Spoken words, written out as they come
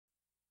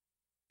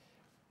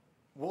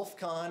Wolf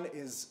Kahn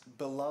is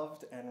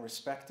beloved and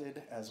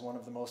respected as one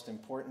of the most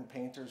important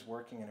painters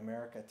working in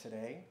America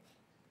today.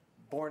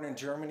 Born in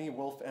Germany,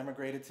 Wolf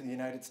emigrated to the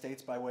United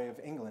States by way of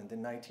England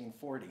in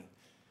 1940.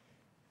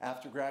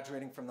 After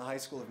graduating from the High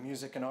School of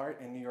Music and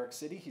Art in New York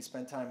City, he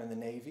spent time in the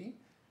Navy,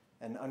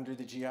 and under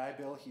the GI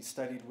Bill, he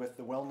studied with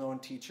the well-known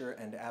teacher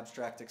and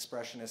abstract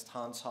expressionist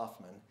Hans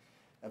Hofmann,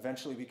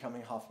 eventually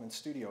becoming Hofmann's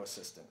studio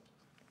assistant.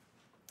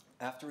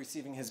 After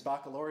receiving his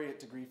baccalaureate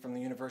degree from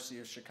the University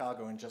of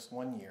Chicago in just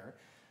 1 year,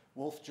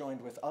 Wolf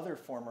joined with other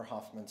former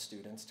Hofmann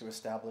students to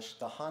establish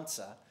the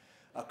Hansa,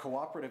 a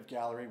cooperative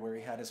gallery where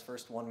he had his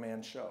first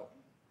one-man show.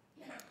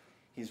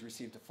 He's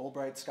received a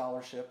Fulbright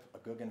Scholarship, a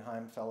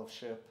Guggenheim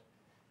Fellowship,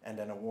 and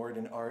an award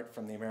in art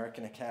from the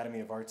American Academy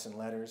of Arts and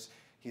Letters.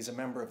 He's a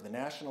member of the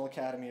National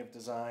Academy of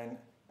Design,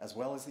 as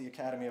well as the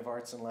Academy of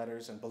Arts and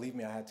Letters, and believe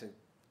me, I had to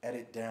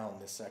edit down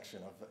this section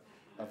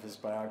of his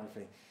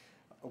biography.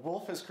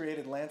 Wolf has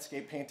created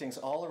landscape paintings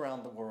all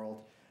around the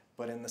world,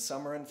 but in the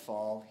summer and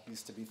fall,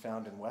 he's to be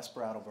found in West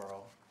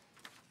Brattleboro,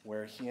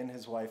 where he and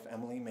his wife,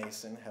 Emily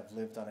Mason, have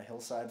lived on a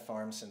hillside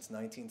farm since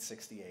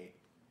 1968.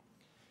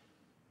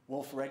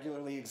 Wolf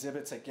regularly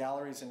exhibits at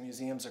galleries and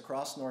museums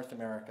across North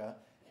America,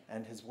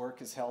 and his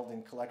work is held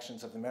in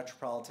collections of the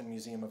Metropolitan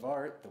Museum of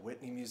Art, the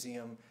Whitney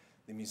Museum,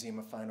 the Museum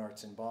of Fine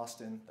Arts in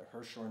Boston, the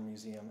Hirshhorn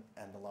Museum,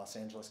 and the Los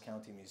Angeles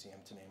County Museum,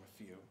 to name a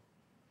few.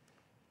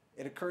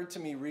 It occurred to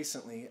me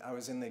recently, I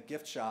was in the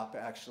gift shop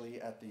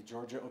actually at the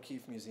Georgia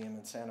O'Keeffe Museum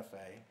in Santa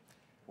Fe,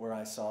 where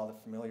I saw the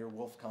familiar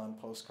Wolf Kahn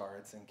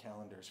postcards and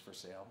calendars for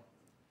sale.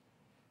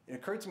 It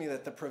occurred to me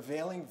that the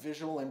prevailing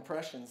visual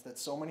impressions that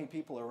so many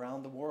people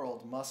around the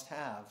world must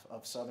have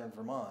of southern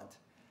Vermont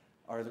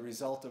are the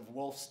result of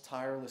Wolf's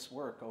tireless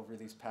work over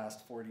these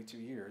past 42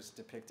 years,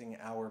 depicting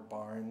our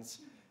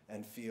barns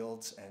and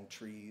fields and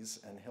trees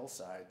and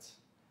hillsides.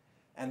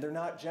 And they're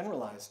not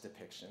generalized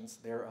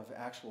depictions, they're of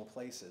actual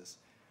places.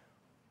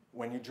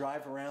 When you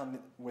drive around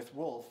with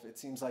Wolf, it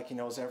seems like he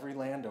knows every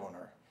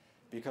landowner,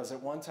 because at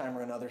one time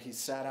or another he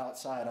sat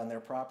outside on their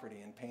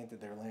property and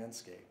painted their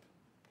landscape.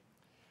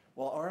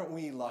 Well, aren't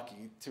we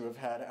lucky to have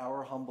had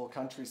our humble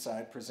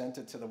countryside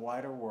presented to the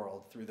wider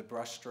world through the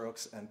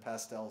brushstrokes and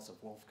pastels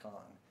of Wolf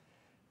Kahn?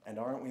 And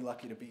aren't we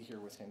lucky to be here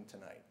with him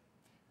tonight?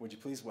 Would you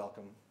please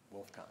welcome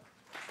Wolf Kahn?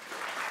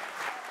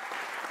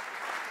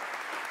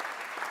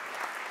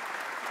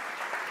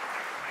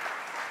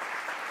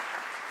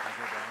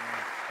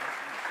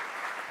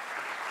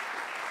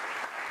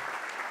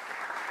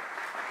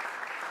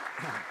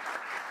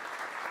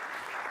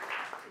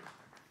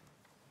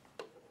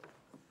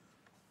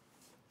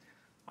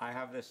 I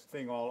have this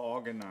thing all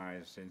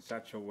organized in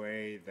such a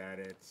way that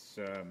it's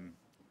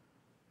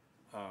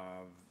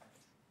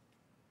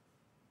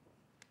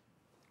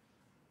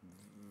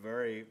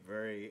very,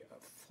 very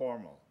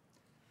formal.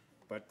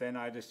 But then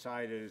I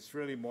decided it's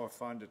really more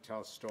fun to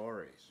tell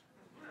stories.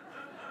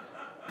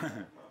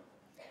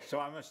 So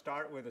I'm going to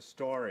start with a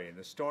story. And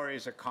the story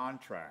is a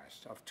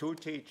contrast of two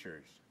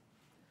teachers.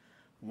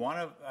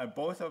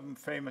 Both of them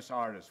famous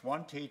artists.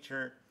 One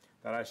teacher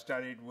that I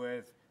studied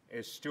with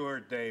is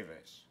Stuart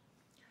Davis.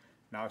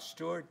 Now,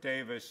 Stuart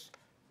Davis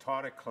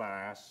taught a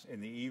class in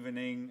the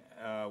evening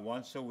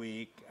once a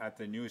week at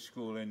the New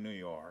School in New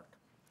York.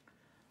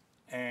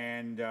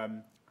 And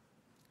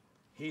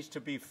he's to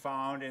be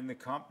found in the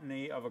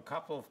company of a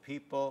couple of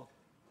people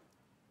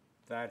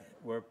that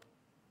were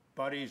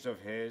buddies of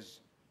his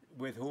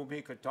with whom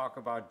he could talk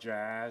about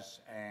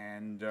jazz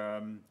and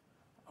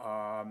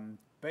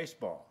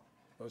baseball.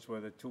 Those were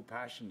the two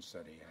passions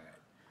that he had.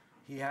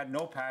 He had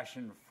no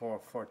passion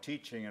for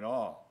teaching at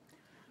all.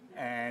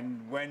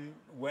 And when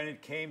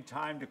it came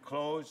time to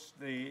close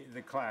the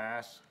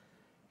class,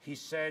 he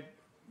said,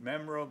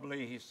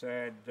 memorably, he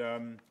said,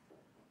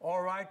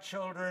 all right,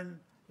 children,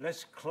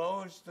 let's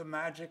close the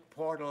magic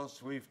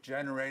portals. We've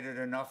generated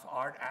enough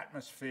art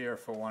atmosphere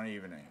for one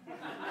evening.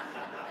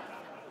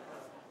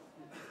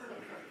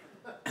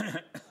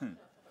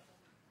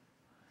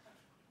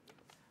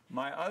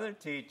 My other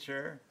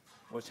teacher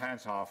was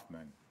Hans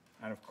Hofmann.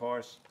 And of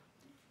course,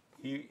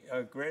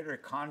 a greater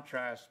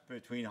contrast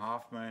between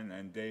Hofmann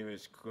and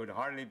Davis could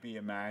hardly be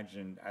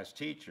imagined as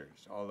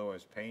teachers, although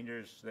as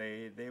painters,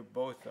 they're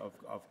both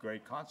of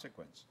great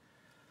consequence.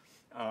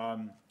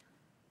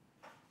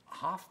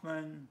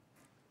 Hofmann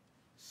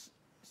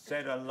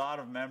said a lot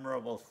of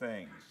memorable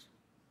things,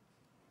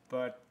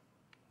 but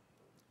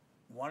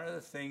one of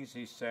the things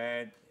he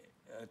said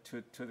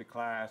to the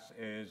class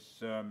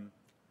is,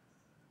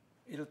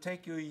 it'll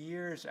take you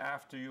years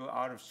after you're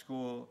out of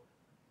school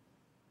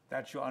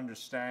that you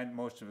understand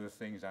most of the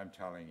things I'm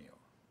telling you.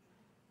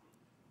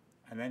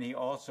 And then he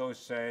also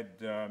said,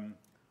 he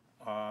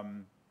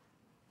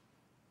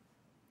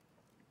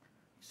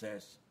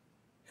says,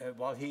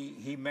 well,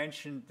 he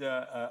mentioned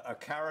a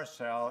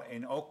carousel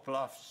in Oak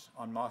Bluffs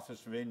on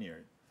Martha's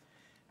Vineyard.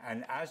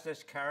 And as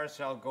this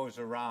carousel goes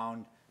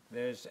around,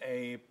 there's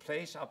a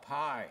place up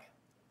high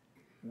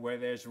where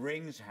there's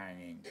rings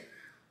hanging.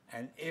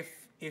 And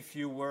if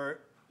you were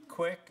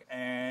quick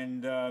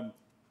and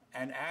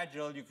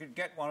agile, you could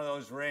get one of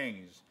those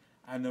rings.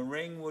 and the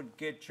ring would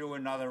get you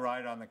another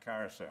ride on the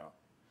carousel.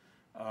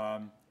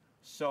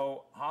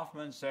 So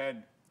Hoffman says,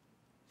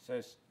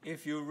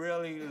 if you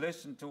really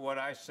listen to what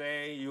I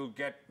say, you'll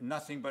get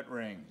nothing but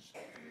rings.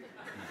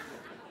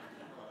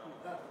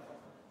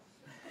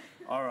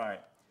 All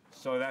right,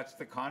 so that's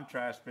the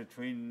contrast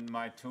between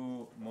my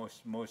two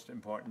most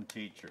important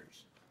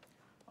teachers.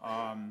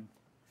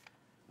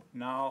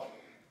 Now,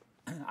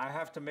 I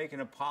have to make an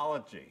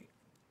apology,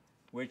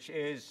 which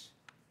is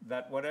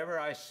that whatever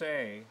I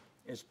say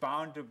is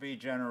bound to be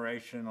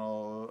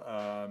generationally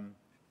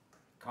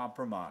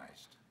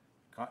compromised,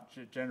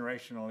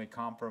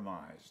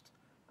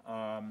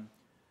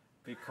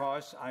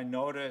 because I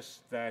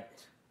noticed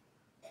that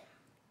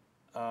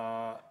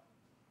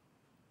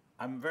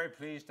I'm very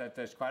pleased that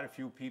there's quite a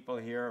few people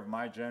here of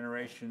my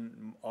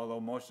generation, although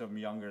most of them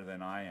younger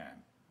than I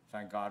am.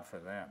 Thank God for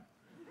them.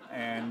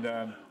 And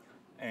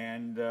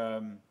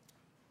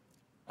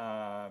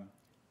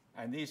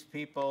these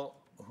people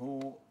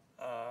who,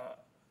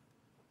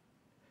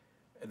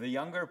 the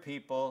younger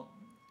people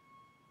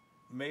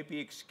may be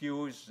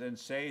excused and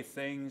say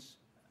things,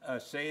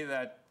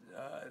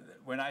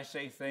 when I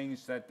say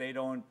things that they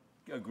don't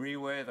agree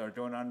with or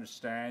don't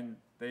understand,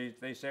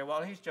 they say,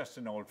 well, he's just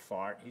an old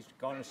fart. He's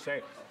going to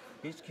say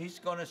these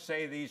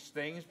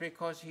things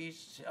because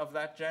he's of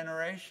that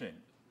generation.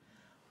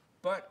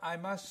 But I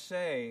must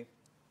say,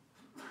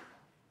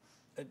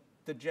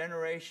 the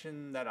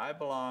generation that I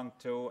belong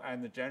to,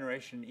 and the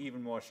generation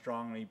even more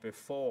strongly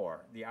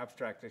before, the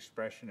abstract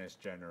expressionist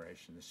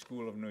generation, the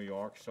School of New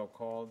York,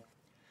 so-called,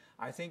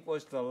 I think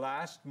was the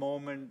last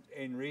moment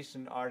in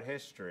recent art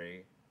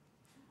history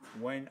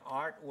when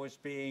art was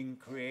being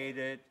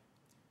created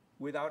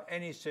without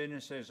any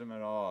cynicism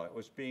at all. It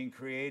was being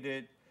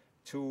created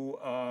to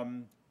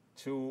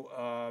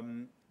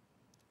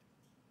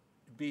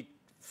be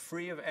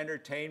free of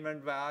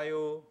entertainment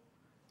value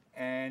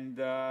and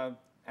to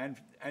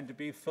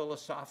be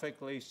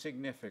philosophically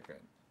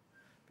significant,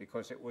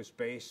 because it was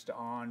based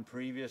on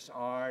previous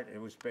art, it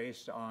was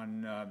based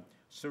on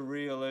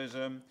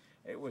surrealism,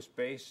 it was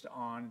based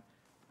on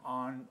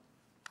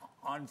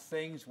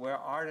things where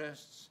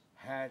artists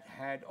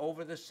had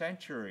over the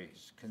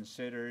centuries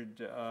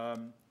considered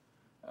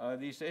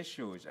these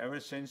issues. Ever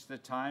since the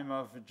time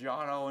of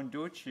Giotto and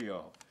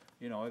Duccio,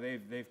 you know,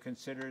 they've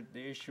considered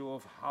the issue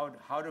of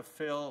how to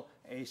fill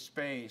a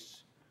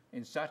space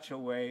in such a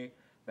way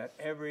that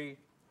every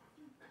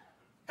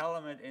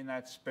element in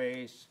that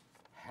space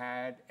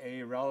had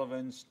a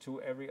relevance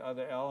to every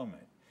other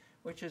element,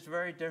 which is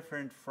very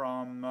different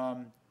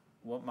from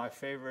what my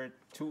favorite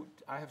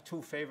I have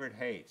two favorite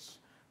hates,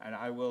 and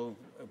I will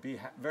be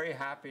very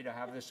happy to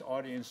have this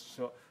audience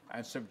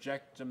and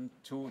subject them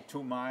to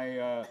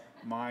my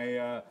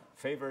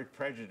favorite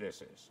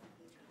prejudices.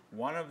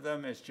 One of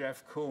them is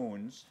Jeff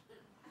Koons,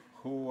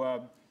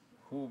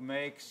 who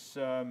makes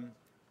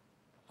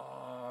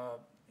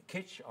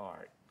kitsch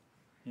art,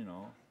 you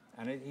know.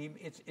 And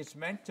it's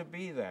meant to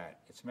be that.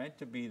 It's meant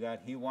to be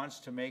that. He wants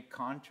to make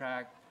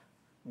contact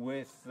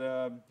with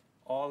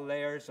all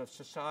layers of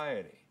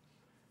society,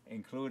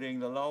 including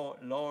the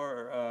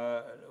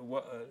lower,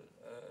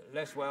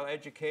 less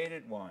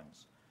well-educated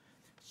ones.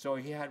 So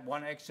he had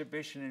one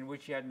exhibition in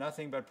which he had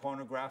nothing but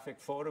pornographic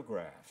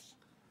photographs.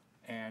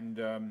 And,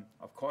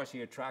 of course,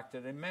 he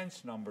attracted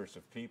immense numbers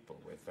of people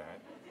with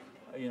that.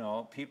 You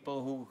know,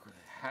 people who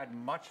had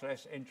much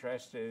less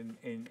interest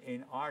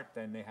in art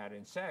than they had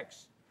in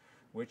sex,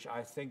 which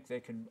I think they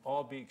can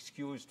all be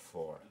excused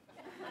for.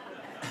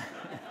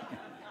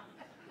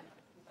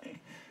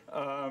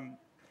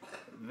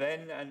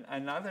 Then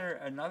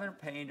another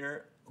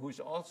painter who's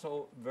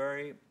also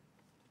very,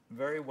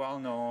 very well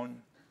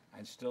known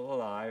and still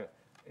alive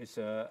is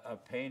a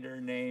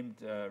painter named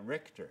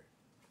Richter,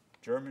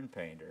 German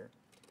painter,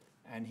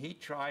 and he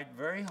tried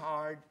very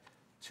hard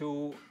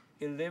to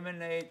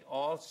eliminate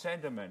all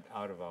sentiment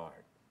out of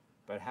art,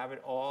 but have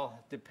it all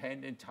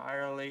depend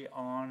entirely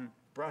on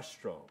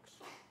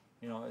brushstrokes.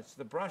 You know, it's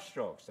the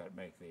brushstrokes that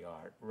make the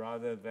art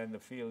rather than the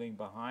feeling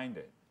behind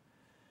it.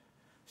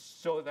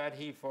 So that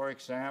he, for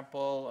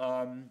example,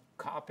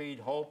 copied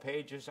whole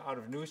pages out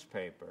of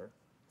newspaper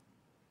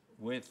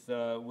with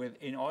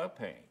in oil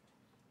paint.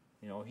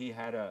 You know, he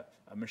had a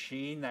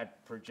machine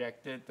that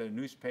projected the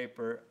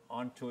newspaper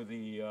onto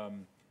the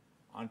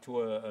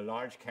onto a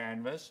large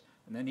canvas,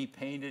 and then he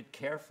painted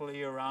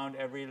carefully around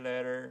every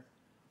letter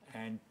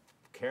and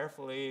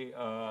carefully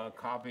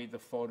copied the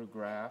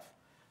photograph,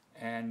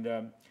 and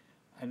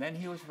then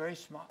he was very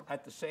smart.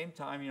 At the same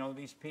time, you know,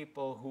 these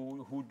people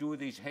who do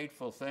these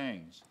hateful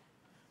things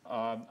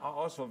are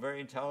also very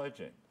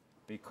intelligent,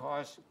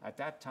 because at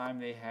that time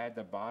they had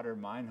the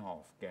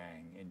Baader-Meinhof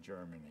gang in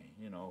Germany,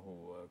 you know,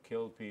 who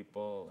killed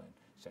people and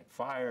set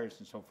fires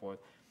and so forth,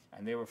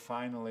 and they were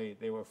finally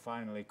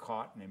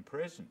caught and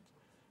imprisoned,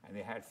 and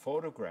they had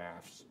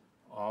photographs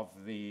of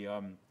the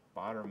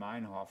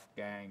Baader-Meinhof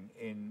gang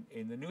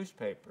in the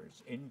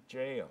newspapers, in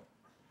jail.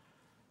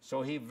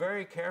 So he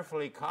very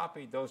carefully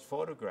copied those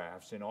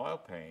photographs in oil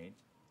paint,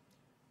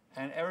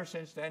 and ever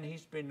since then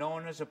he's been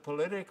known as a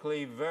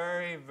politically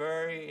very,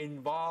 very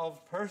involved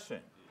evolved person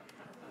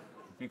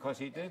because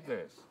he did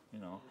this, you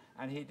know.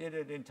 And he did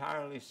it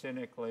entirely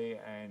cynically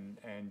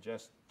and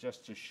just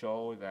to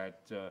show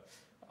that,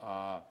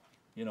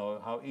 you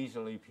know, how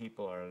easily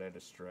people are led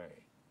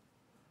astray.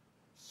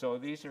 So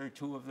these are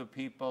two of the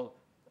people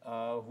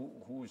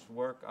whose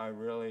work I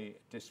really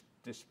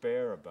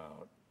despair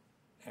about.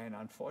 And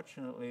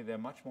unfortunately, they're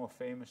much more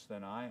famous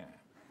than I am.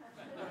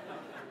 I'm just going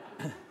to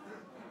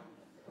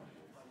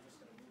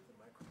move the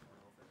microphone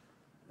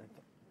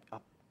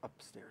over.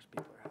 Upstairs,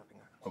 people are having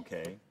a...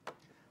 Okay.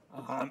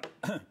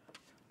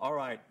 All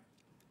right.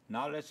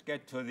 Now let's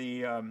get to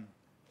the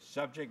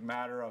subject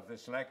matter of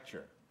this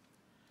lecture.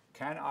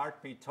 Can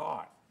art be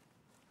taught?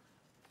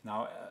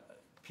 Now,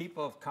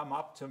 people have come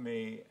up to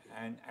me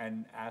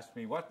and asked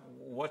me,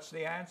 what's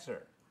the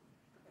answer?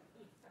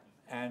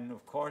 And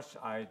of course,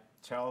 I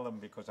tell them,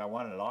 because I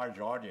want a large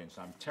audience,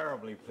 I'm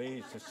terribly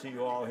pleased to see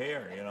you all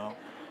here, you know.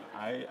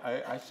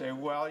 I say,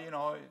 well, you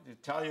know, to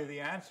tell you the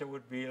answer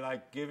would be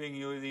like giving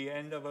you the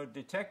end of a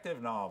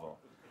detective novel.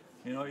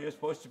 You know, you're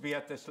supposed to be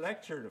at this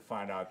lecture to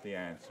find out the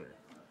answer.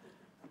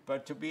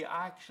 But to be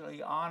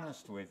actually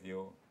honest with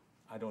you,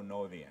 I don't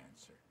know the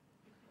answer.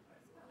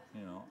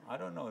 You know, I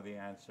don't know the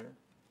answer.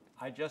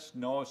 I just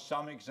know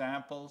some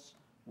examples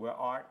where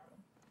art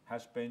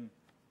has been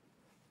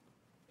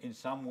in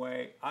some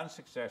way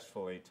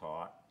unsuccessfully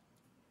taught.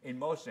 In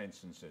most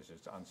instances,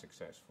 it's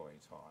unsuccessfully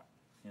taught,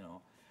 you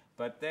know.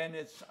 But then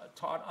it's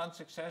taught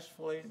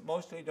unsuccessfully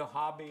mostly to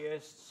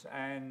hobbyists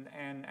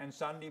and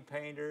Sunday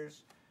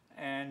painters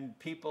and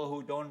people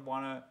who don't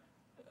want to,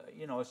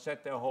 you know,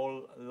 set their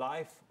whole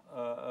life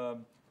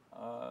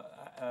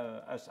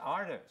as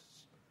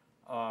artists.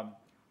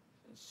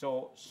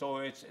 So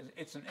it's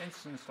an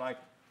instance like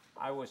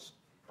I was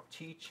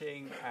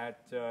teaching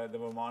at the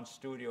Vermont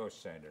Studio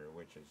Center,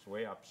 which is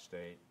way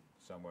upstate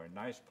somewhere,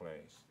 nice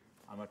place.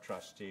 I'm a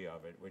trustee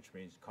of it, which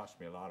means it cost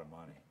me a lot of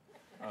money.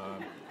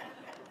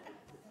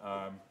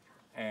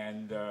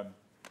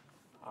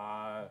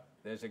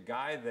 There's a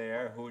guy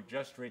there who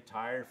just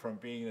retired from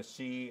being the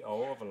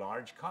CEO of a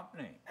large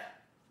company.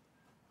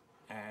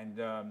 And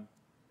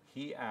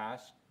he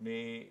asked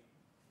me,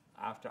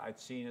 after I'd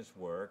seen his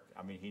work,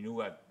 I mean, he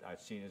knew I'd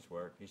seen his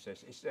work, he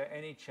says, is there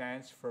any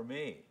chance for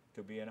me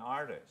to be an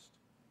artist?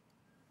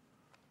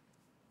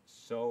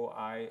 So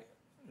I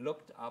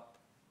looked up,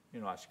 you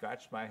know, I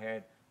scratched my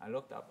head, I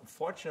looked up.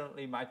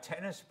 Fortunately, my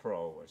tennis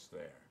pro was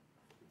there,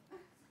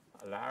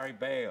 Larry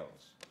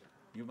Bales.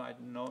 You might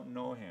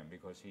know him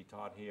because he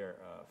taught here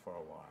for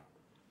a while.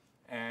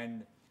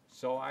 And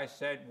so I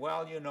said,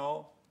 well, you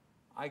know,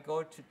 I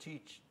go to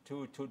teach,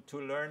 to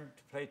learn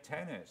to play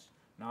tennis.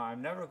 Now,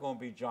 I'm never going to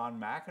be John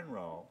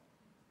McEnroe,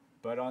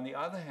 but on the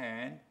other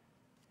hand,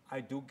 I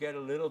do get a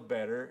little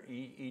better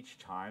each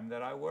time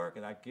that I work,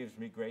 and that gives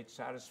me great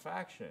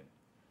satisfaction.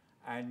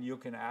 And you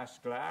can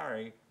ask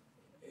Larry,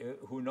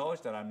 who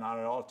knows that I'm not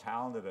at all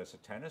talented as a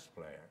tennis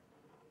player,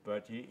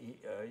 but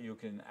you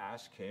can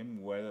ask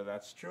him whether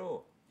that's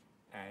true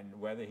and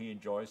whether he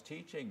enjoys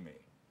teaching me.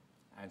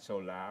 And so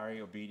Larry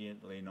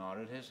obediently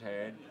nodded his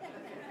head,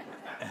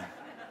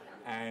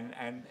 and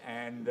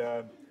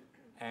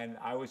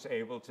I was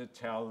able to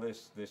tell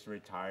this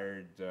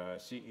retired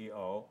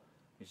CEO,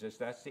 he says,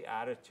 that's the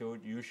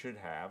attitude you should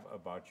have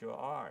about your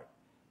art,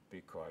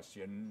 because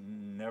you're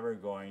never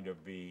going to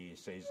be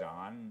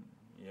Cézanne,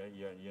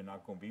 you're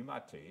not going to be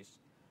Matisse,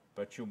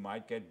 but you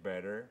might get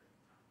better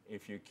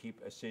if you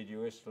keep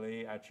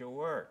assiduously at your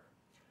work.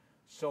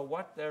 So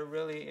what there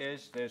really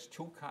is, there's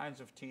two kinds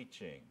of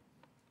teaching.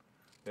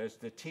 There's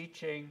the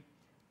teaching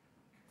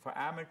for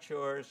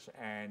amateurs,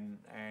 and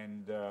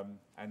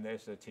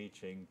there's the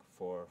teaching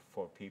for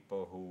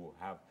people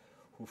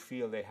who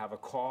feel they have a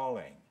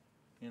calling,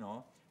 you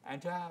know.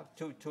 And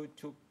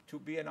to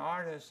be an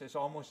artist is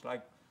almost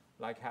like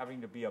having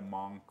to be a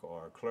monk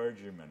or a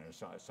clergyman or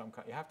some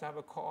kind. You have to have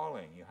a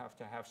calling. You have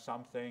to have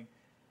something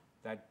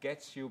that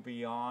gets you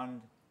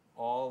beyond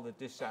all the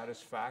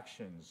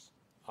dissatisfactions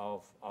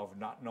of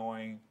not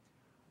knowing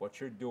what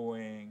you're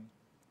doing,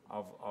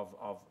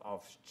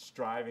 of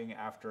striving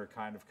after a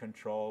kind of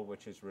control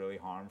which is really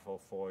harmful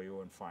for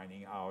you, and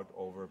finding out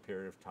over a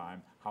period of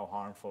time how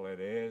harmful it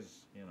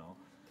is, you know,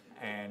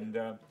 and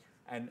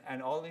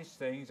all these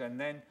things. And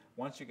then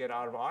once you get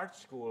out of art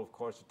school, of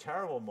course, a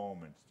terrible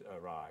moment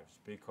arrives,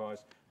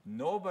 because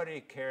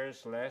nobody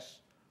cares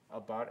less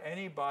about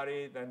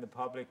anybody than the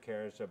public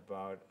cares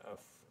about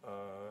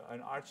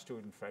an art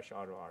student fresh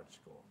out of art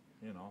school.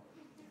 You know,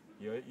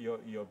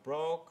 you're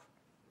broke.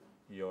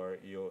 You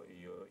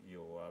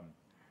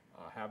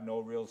have no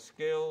real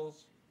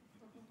skills,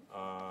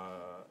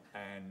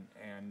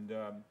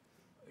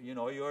 you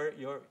know,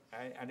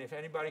 and if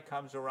anybody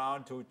comes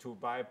around to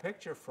buy a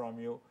picture from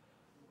you,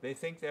 they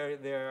think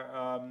they're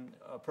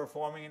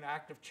performing an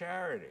act of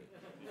charity,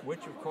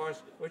 which of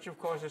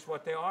course is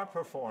what they are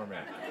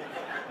performing.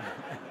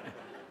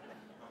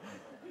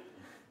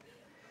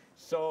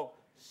 So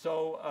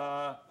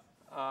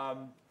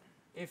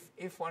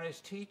if one is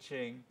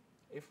teaching.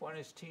 If one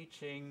is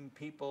teaching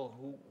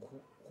people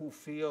who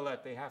feel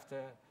that they have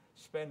to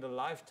spend a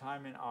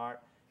lifetime in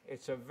art,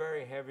 it's a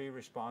very heavy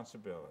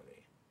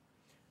responsibility.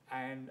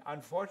 And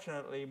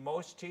unfortunately,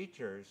 most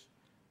teachers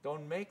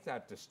don't make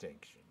that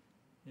distinction.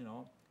 You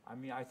know, I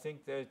mean, I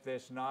think that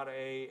there's not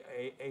a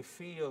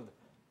field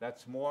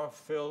that's more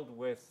filled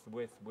with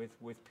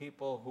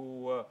people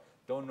who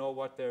don't know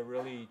what they're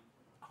really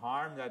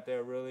harm that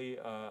they're really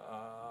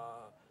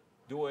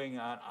doing,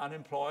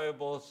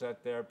 unemployables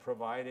that they're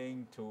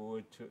providing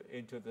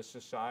into the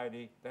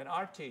society than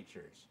art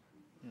teachers.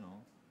 You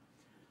know,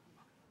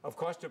 of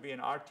course, to be an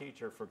art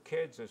teacher for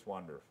kids is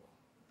wonderful,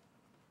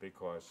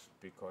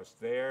 because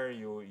there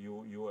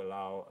you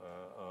allow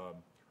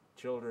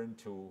children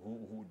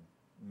who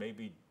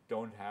maybe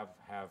don't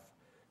have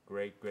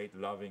great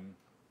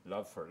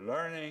love for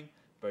learning,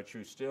 but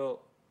you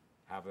still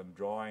have them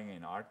drawing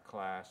in art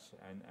class,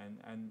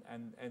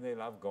 and they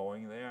love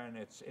going there, and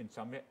it's in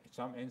some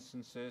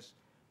instances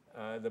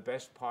the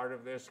best part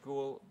of their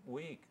school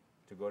week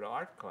to go to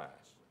art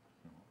class.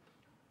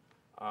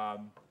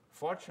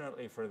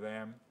 Fortunately for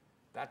them,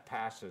 that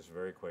passes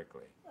very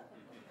quickly.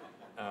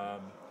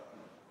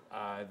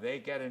 They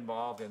get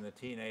involved in the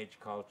teenage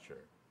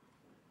culture,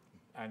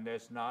 and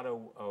there's not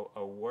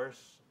a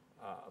worse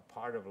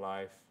part of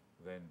life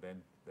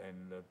than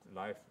the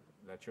life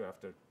that you have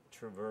to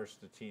traverse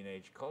the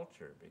teenage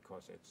culture,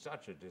 because it's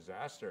such a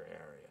disaster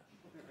area.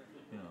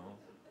 You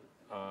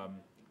know,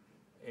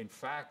 in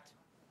fact,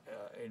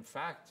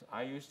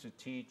 I used to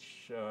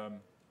teach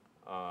in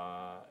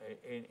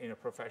a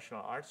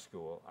professional art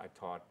school. I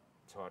taught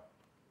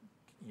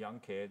young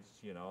kids,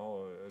 you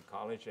know,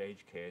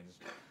 college-age kids,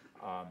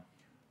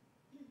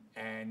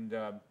 and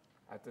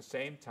at the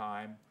same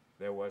time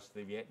there was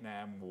the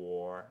Vietnam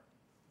War,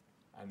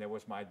 and there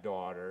was my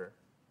daughter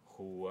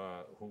who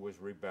was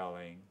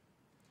rebelling,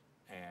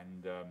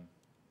 and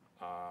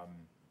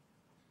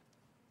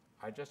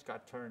I just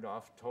got turned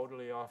off,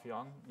 totally off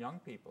young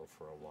people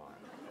for a while,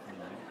 you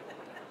know?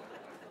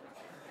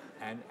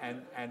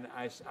 and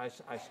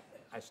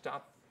I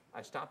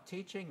stopped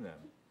teaching them,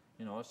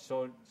 you know,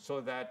 so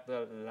that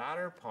the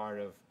latter part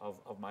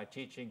of my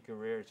teaching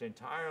career is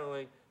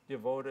entirely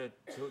devoted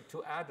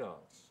to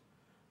adults.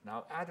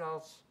 Now,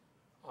 adults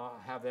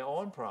have their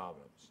own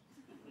problems,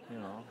 you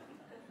know.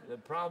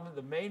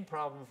 The main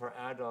problem for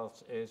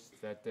adults is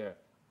that they're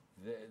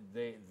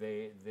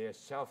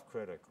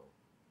self-critical.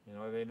 You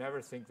know, they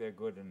never think they're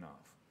good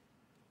enough,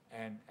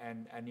 and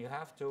you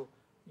have to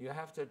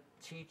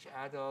teach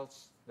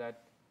adults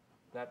that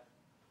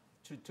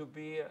to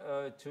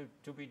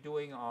be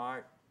doing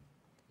art,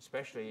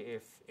 especially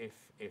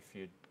if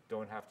you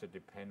don't have to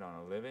depend on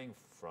a living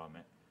from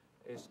it,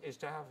 is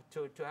to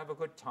have a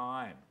good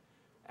time.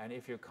 And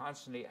if you're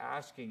constantly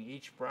asking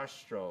each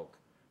brushstroke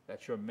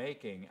that you're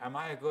making, am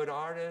I a good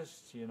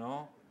artist? You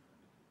know,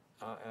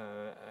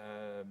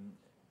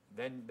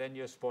 then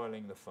you're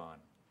spoiling the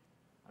fun.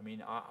 I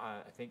mean,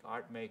 I think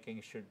art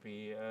making should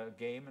be a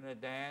game and a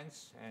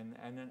dance and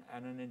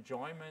an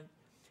enjoyment.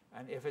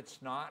 And if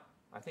it's not,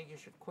 I think you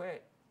should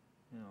quit.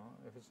 You know,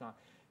 if it's not,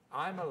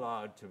 I'm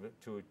allowed to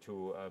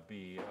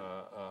be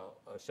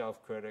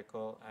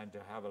self-critical and to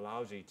have a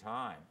lousy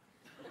time,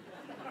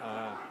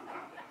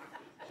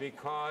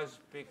 because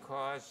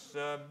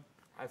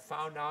I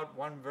found out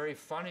one very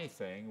funny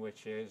thing,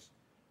 which is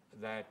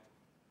that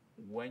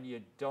when you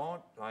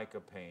don't like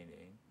a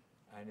painting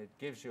and it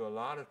gives you a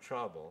lot of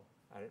trouble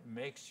and it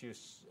makes you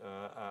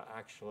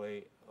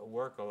actually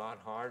work a lot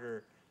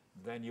harder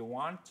than you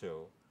want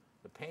to,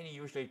 the painting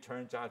usually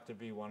turns out to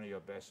be one of your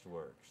best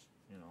works,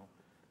 you know.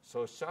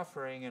 So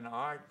suffering and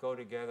art go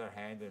together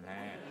hand in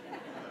hand.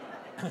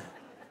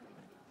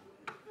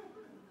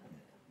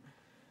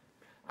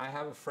 I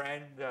have a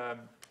friend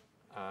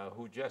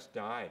who just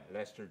died,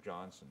 Lester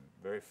Johnson,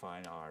 very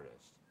fine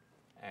artist.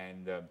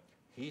 And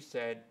he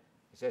says,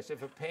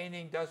 if a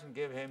painting doesn't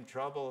give him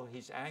trouble,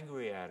 he's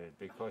angry at it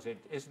because it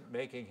isn't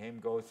making him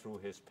go through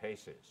his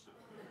paces.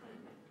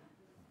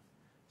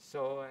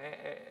 So,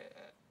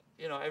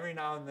 you know, every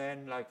now and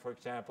then, like for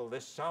example,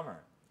 this summer,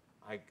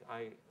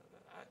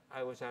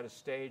 I was at a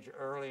stage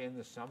early in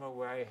the summer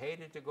where I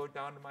hated to go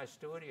down to my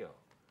studio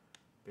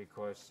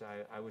because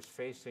I was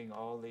facing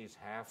all these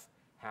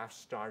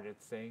half-started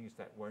things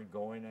that weren't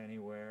going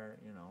anywhere,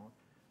 you know.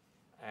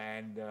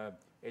 And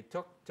it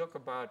took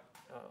about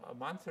a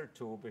month or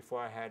two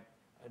before I had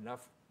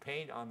enough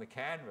paint on the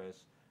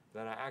canvas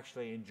that I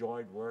actually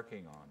enjoyed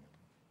working on them,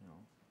 you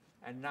know.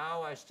 And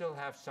now I still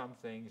have some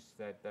things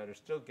that are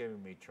still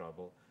giving me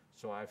trouble,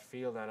 so I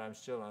feel that I'm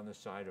still on the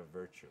side of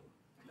virtue.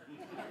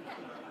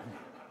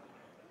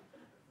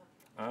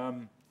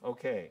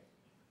 Okay.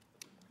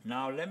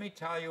 Now let me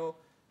tell you.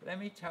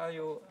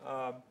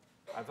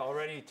 I've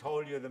already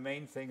told you the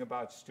main thing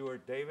about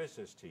Stuart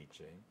Davis's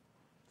teaching.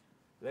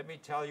 Let me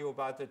tell you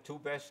about the two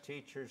best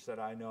teachers that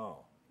I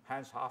know,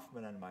 Hans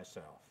Hofmann and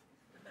myself.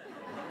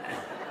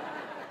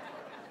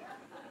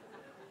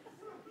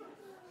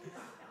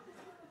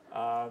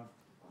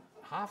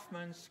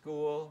 Hofmann's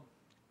school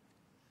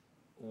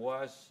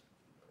was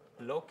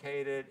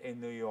located in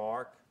New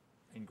York,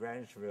 in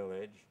Greenwich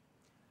Village,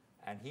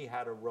 and he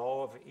had a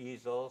row of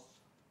easels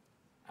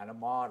and a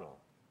model.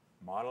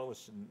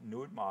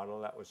 nude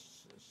model that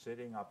was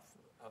sitting up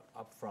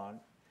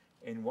front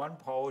in one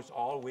pose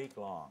all week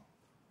long.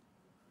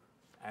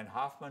 And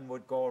Hoffman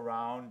would go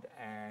around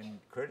and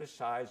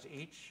criticize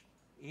each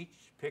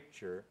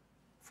picture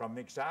from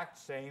the exact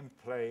same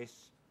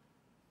place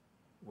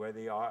where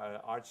the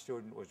art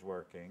student was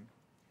working,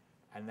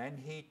 and then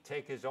he'd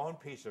take his own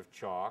piece of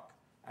chalk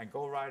and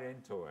go right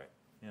into it,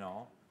 you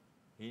know.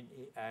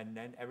 And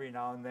then every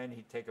now and then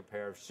he'd take a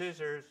pair of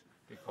scissors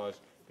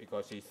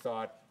because he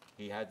thought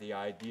he had the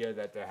idea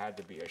that there had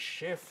to be a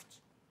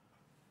shift.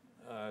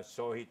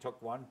 So he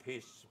took one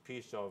piece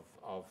of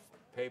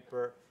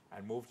paper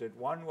and moved it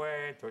one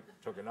way,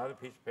 took another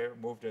piece of paper,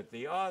 moved it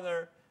the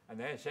other, and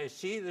then say,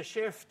 see the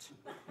shift,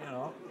 you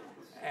know.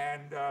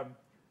 And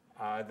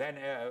then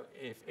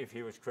if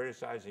he was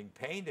criticizing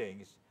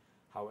paintings,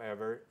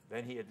 however,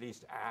 then he at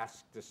least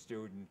asked the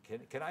student,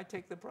 can I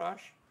take the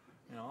brush?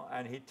 You know,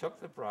 and he took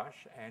the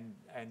brush and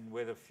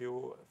with a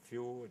few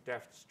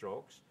deft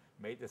strokes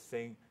made the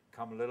thing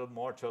come a little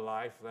more to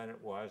life than it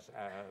was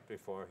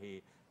before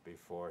he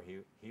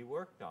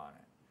worked on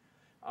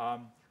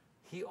it.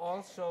 He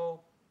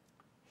also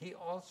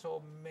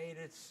made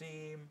it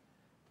seem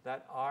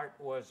that art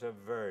was a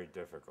very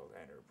difficult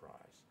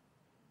enterprise,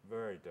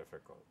 very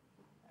difficult,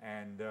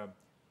 and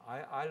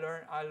I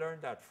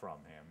learned that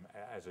from him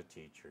as a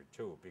teacher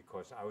too,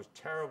 because I was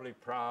terribly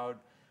proud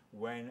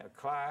when a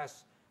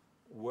class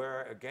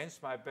where,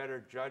 against my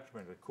better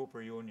judgment, at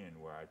Cooper Union,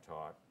 where I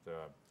taught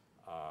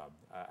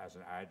as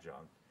an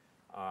adjunct,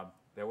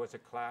 there was a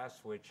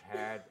class which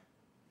had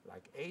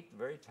like 8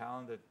 very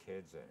talented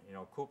kids in it. You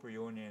know, Cooper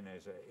Union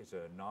is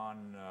a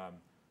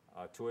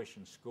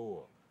non-tuition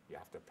school. You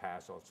have to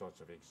pass all sorts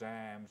of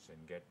exams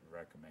and get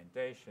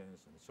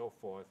recommendations and so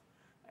forth.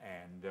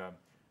 And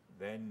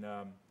then,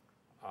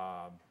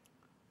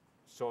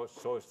 so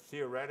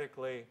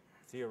theoretically,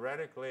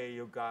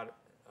 you got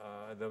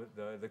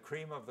the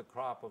cream of the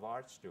crop of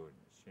art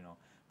students, you know.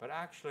 But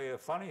actually, the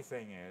funny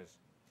thing is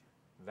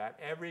that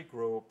every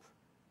group,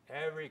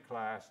 every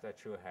class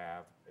that you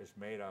have is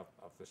made up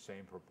of the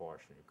same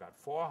proportion. You've got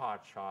 4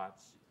 hot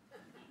shots,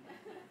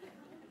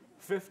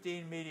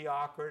 15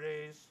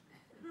 mediocrities,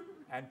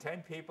 and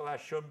 10 people that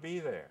shouldn't be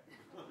there,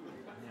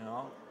 you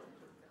know.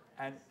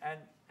 And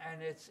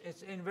it's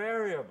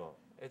invariable.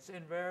 It's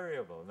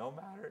invariable, no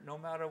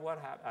matter what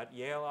happens. At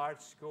Yale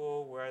Art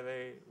School, where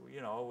they,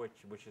 you know,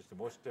 which is the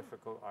most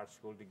difficult art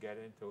school to get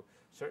into,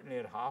 certainly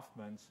at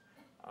Hoffman's,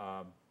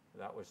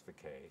 that was the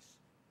case.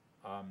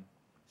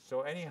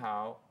 So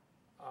anyhow,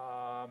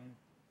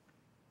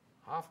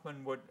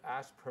 Hoffman would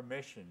ask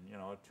permission, you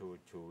know, to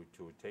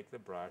take the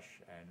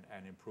brush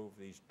and improve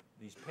these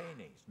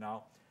paintings.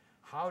 Now,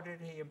 how did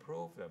he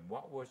improve them?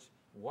 What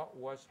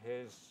was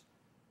his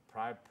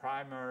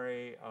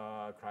primary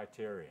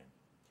criterion?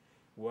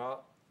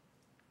 Well,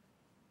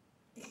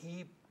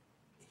 he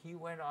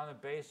went on the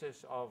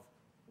basis of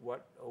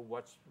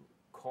what's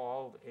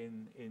called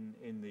in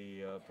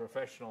the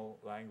professional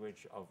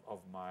language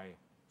of my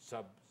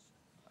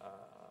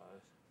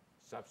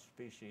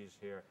subspecies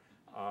here.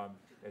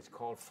 It's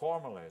called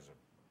formalism.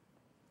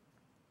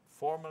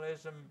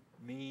 Formalism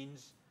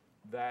means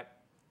that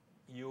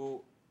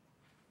your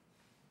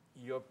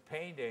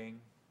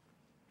painting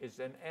is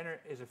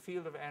a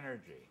field of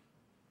energy,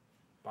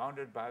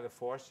 bounded by the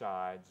 4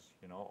 sides,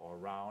 you know, or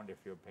round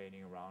if you're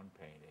painting a round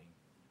painting,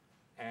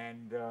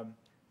 and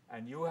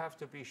you have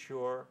to be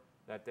sure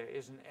that there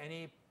isn't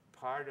any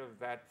part of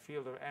that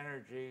field of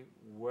energy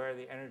where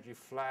the energy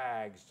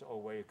flags, or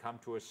where you come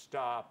to a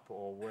stop,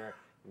 or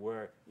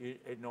where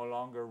it no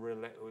longer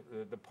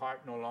the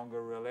part no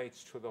longer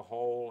relates to the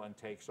whole and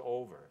takes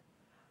over,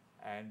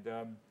 and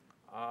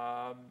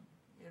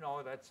you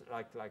know, that's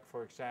like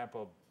for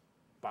example,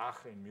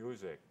 Bach in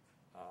music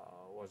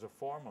was a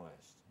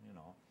formalist, you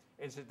know.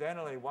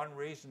 Incidentally, one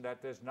reason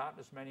that there's not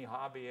as many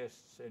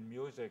hobbyists in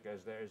music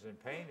as there is in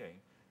painting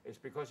is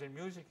because in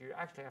music you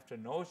actually have to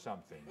know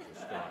something to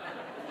start.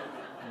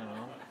 You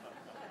know?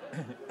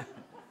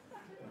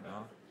 You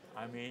know?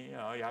 I mean, you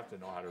know, you have to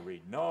know how to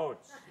read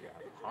notes, you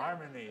have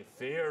harmony,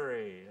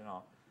 theory, you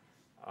know.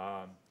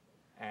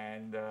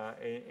 And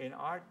in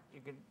art,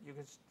 you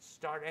can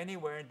start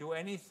anywhere and do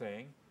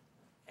anything,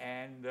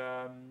 and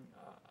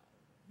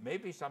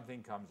maybe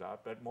something comes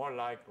out, but more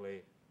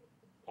likely,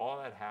 all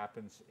that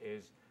happens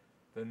is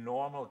the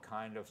normal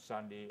kind of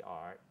Sunday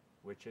art,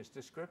 which is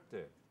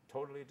descriptive,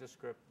 totally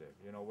descriptive,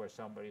 you know, where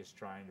somebody is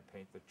trying to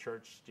paint the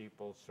church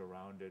steeple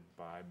surrounded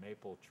by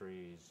maple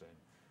trees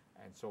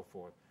and so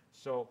forth.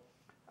 So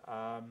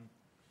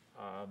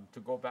to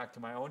go back to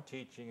my own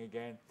teaching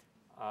again,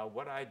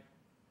 what I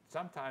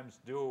sometimes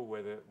do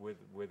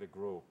with a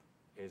group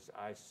is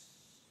I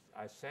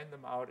send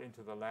them out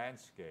into the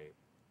landscape,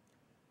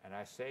 and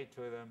I say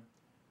to them,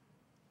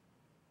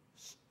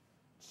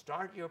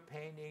 start your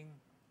painting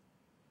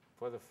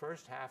for the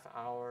first half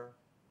hour,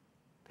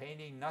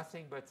 painting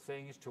nothing but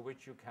things to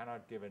which you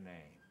cannot give a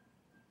name.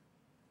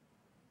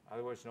 In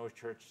other words, no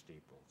church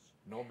steeples,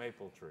 no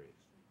maple trees,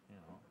 you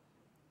know.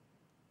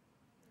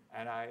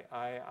 And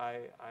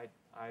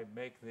I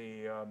make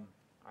the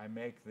I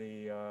make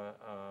the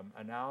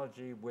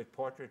analogy with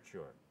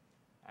portraiture.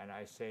 And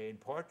I say in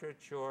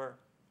portraiture,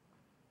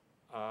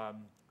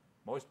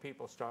 most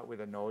people start with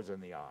the nose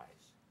and the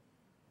eyes,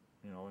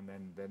 you know, and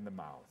then the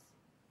mouth.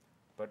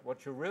 But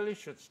what you really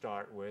should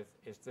start with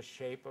is the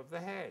shape of the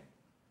head,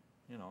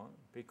 you know,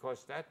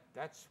 because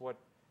that's what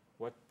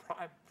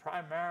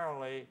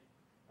primarily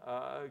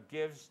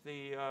gives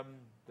the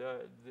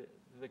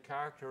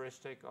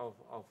characteristic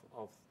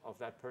of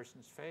that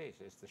person's face,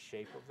 is the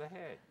shape of the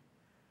head.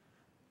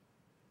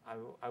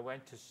 I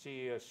went to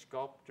see a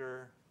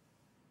sculptor,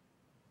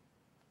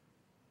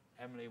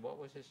 Emily, what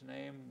was his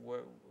name,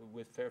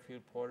 with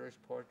Fairfield Porter's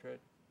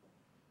portrait?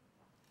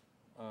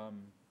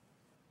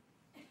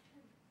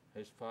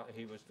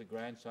 He was the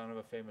grandson of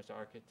a famous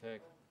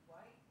architect.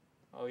 White?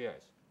 Oh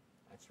yes,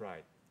 that's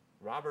right.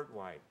 Robert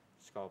White,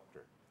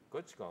 sculptor,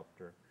 good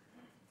sculptor.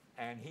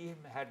 And he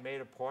had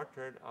made a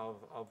portrait of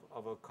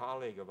a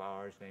colleague of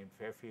ours named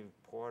Fairfield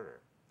Porter.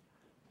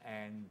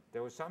 And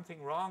there was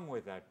something wrong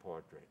with that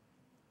portrait.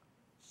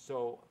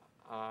 So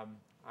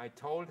I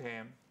told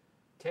him,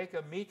 take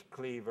a meat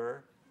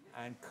cleaver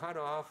and cut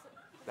off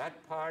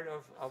that part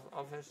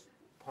of his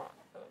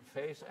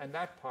face and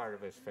that part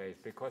of his face,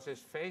 because his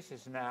face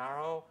is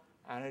narrow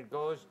and it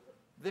goes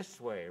this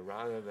way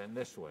rather than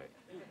this way.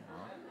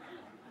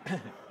 You know?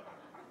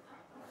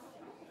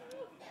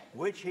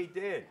 Which he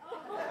did.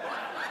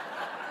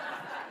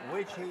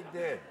 Which he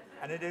did.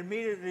 And it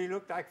immediately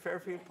looked like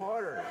Fairfield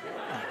Porter.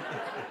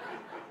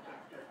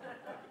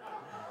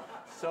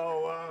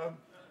 So,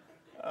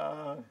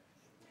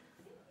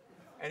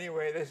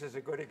 anyway, this is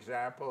a good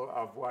example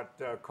of what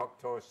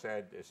Cocteau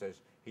said.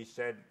 He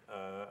said,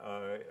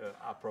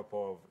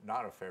 apropos of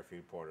not of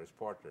Fairfield Porter's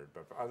portrait,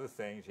 but for other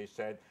things, he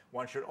said,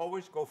 one should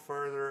always go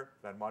further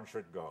than one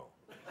should go.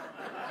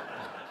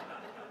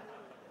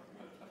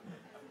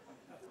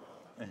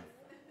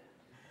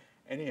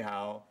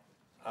 Anyhow,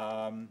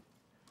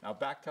 now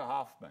back to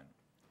Hoffman.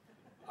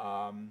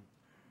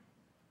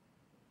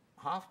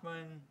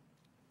 Hoffman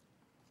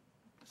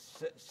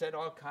said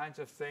all kinds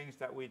of things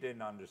that we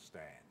didn't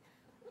understand.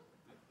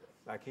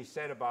 Like he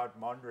said about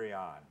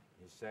Mondrian.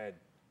 He said,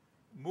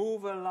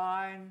 move a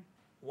line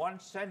 1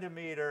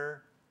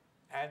 centimeter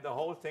and the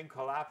whole thing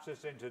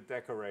collapses into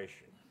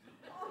decoration.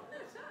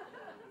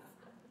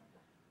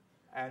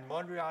 And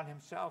Mondrian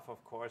himself,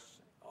 of course,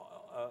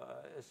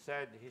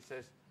 he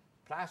says,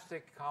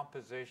 plastic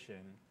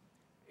composition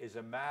is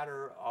a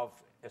matter of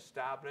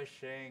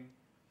establishing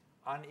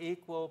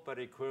unequal but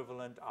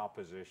equivalent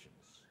oppositions.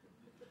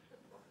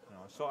 You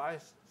know, so I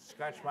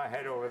scratched my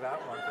head over that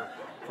one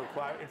for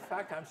quite. In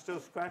fact, I'm still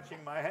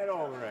scratching my head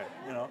over it.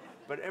 You know,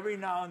 but every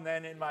now and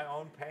then in my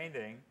own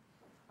painting,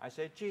 I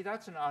say, "Gee,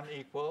 that's an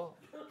unequal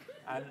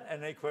and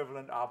an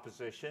equivalent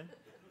opposition.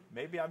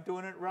 Maybe I'm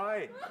doing it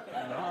right."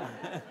 You know.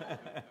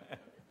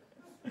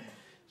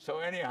 So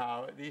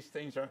anyhow, these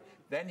things are.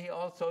 Then he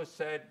also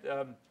said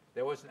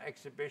there was an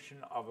exhibition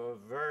of a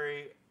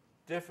very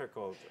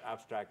difficult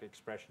abstract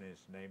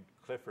expressionist named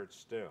Clifford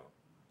Still.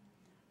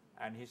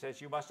 And he says,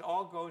 you must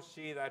all go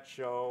see that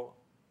show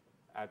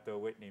at the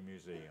Whitney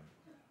Museum.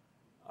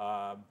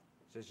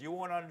 He says, you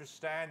won't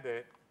understand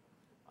it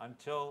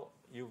until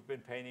you've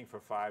been painting for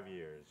 5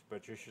 years,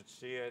 but you should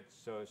see it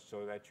so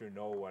that you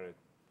know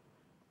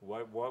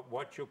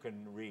what you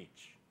can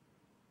reach.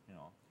 You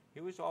know,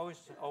 he was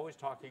always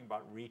talking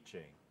about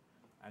reaching,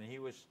 and he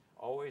was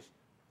always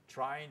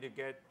trying to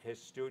get his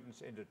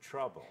students into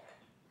trouble.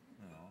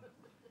 You know.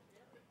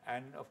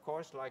 And of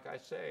course, like I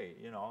say,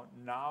 you know,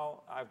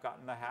 now I've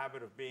gotten the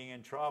habit of being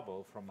in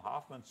trouble from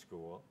Hoffman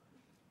School,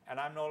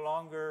 and I'm no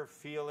longer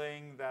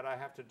feeling that I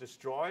have to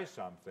destroy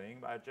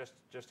something. I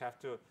just have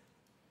to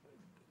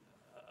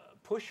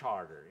push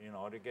harder, you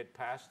know, to get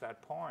past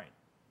that point.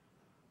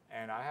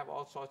 And I have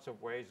all sorts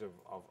of ways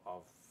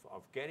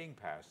of getting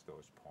past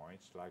those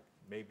points, like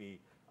maybe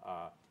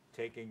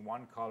taking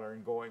one color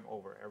and going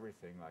over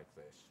everything like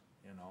this,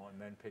 you know, and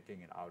then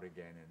picking it out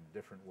again in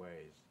different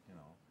ways, you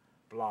know.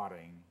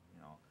 Blotting, you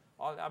know.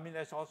 I mean,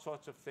 there's all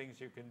sorts of things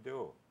you can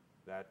do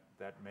that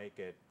make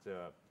it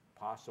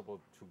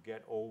possible to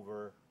get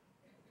over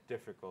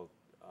difficult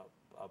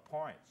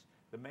points.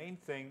 The main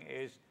thing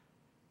is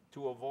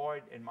to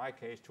avoid, in my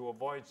case, to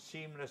avoid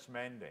seamless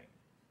mending,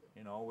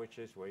 you know, which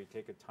is where you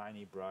take a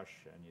tiny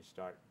brush and you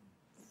start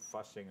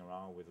fussing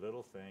around with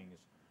little things.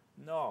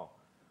 No,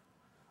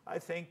 I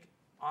think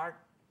art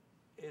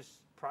is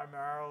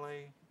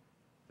primarily,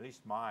 at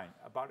least mine,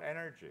 about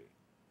energy.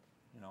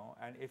 You know,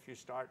 and if you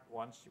start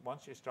once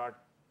you start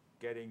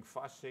getting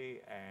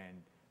fussy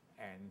and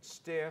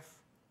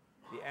stiff,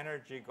 the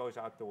energy goes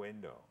out the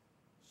window.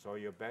 So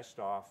you're best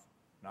off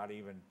not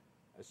even,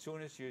 as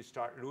soon as you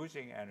start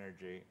losing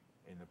energy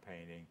in the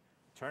painting,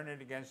 turn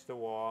it against the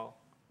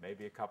wall.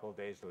 Maybe a couple of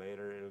days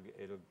later,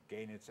 it'll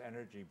gain its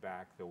energy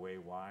back the way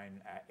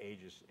wine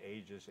ages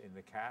in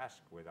the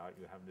cask without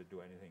you having to do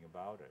anything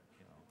about it.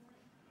 You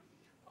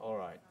know. All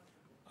right.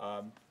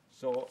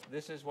 So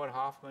this is what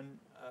Hoffman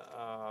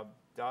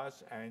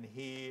does, and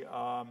he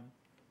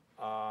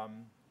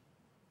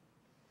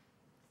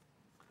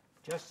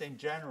just in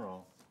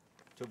general,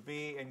 to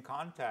be in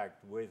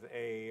contact with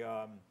a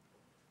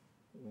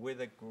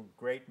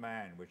great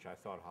man, which I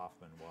thought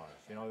Hoffman was.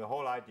 You know, the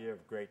whole idea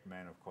of great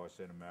men, of course,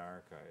 in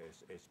America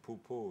is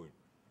poo-pooed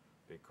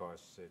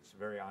because it's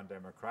very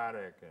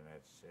undemocratic and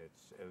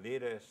it's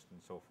elitist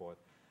and so forth.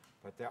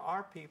 But there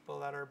are people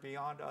that are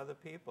beyond other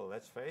people,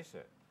 let's face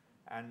it.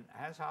 And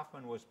Hans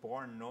Hoffmann was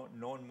born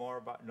knowing more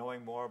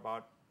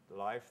about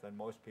life than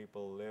most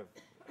people live,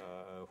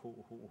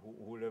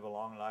 who live a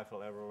long life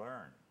will ever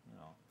learn, you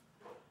know.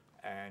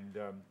 And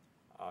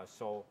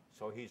so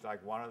he's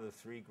like one of the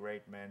three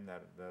great men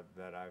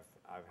that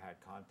I've had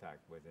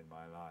contact with in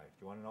my life.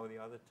 Do you want to know the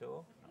other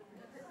two?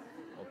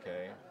 No.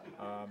 Okay.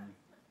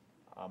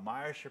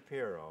 Meyer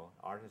Shapiro,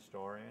 art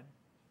historian,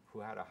 who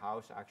had a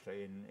house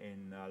actually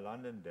in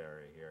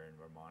Londonderry here in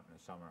Vermont, in a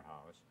summer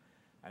house.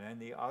 And then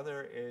the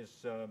other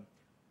is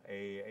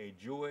a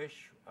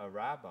Jewish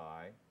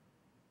rabbi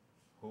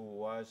who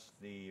was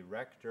the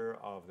rector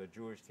of the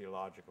Jewish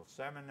Theological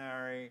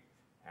Seminary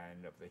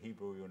and of the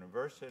Hebrew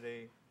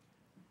University.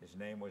 His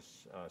name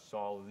was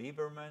Saul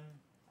Lieberman,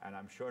 and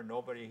I'm sure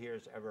nobody here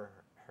has ever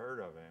heard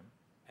of him.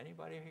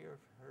 Anybody here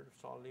heard of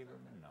Saul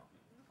Lieberman? No,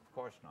 of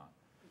course not.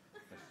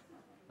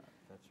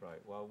 That's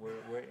right. Well,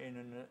 we're in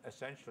an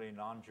essentially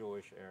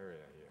non-Jewish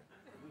area here.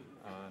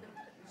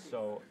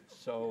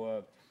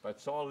 But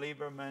Saul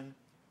Lieberman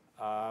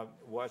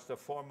was the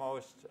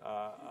foremost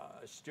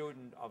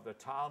student of the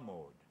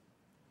Talmud,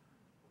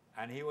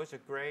 and he was a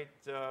great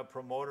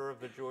promoter of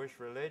the Jewish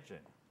religion.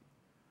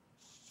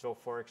 So,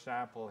 for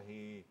example,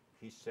 he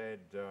said,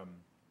 you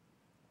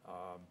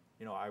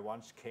know, I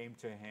once came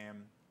to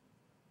him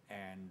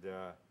and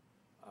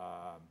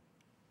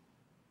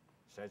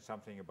said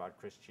something about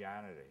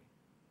Christianity.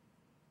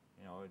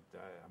 You know,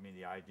 I mean,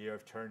 the idea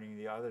of turning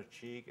the other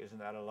cheek, isn't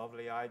that a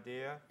lovely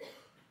idea?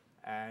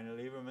 And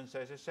Lieberman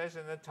says, it says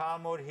in the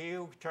Talmud, he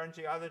who turns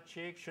the other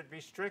cheek should be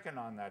stricken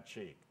on that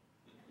cheek.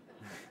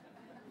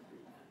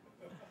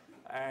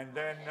 And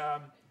then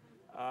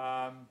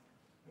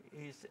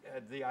he's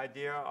the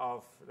idea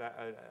of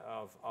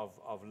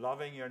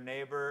loving your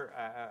neighbor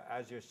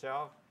as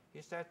yourself.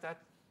 He said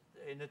that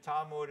in the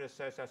Talmud it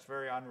says that's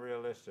very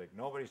unrealistic.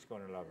 Nobody's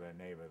going to love their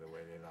neighbor the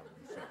way they love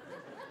themselves.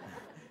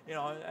 You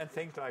know, and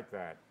things like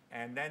that.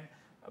 And then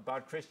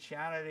about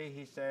Christianity,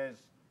 he said,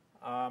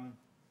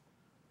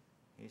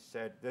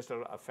 this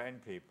will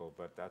offend people,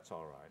 but that's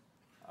all right.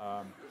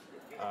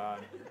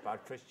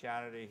 About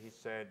Christianity, he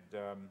said,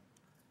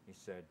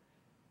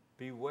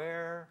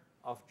 beware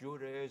of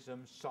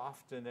Judaism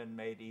softened and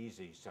made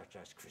easy, such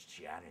as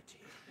Christianity.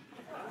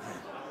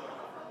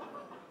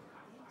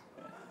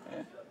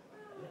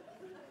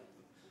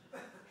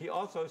 He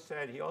also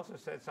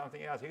said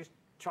something else. He was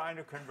trying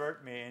to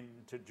convert me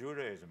into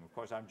Judaism. Of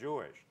course, I'm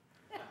Jewish.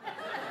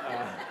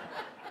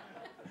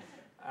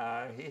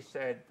 He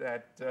said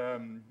that,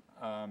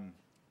 oh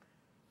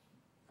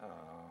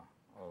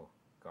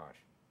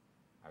gosh,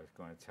 I was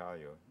going to tell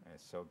you, and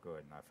it's so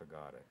good, and I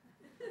forgot it.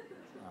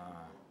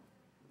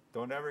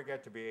 Don't ever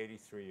get to be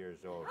 83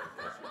 years old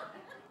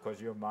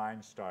because your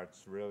mind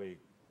starts really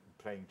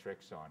playing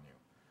tricks on you.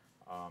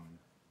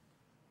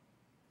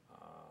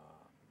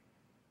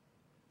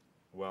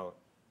 Well,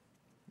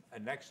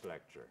 next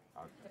lecture,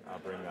 I'll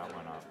bring that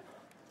one up.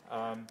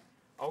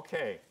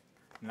 Okay,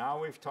 now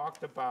we've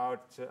talked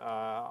about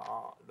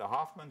the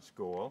Hoffman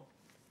School,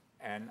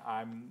 and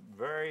I'm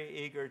very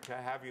eager to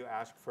have you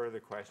ask further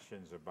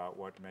questions about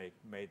what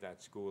made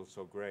that school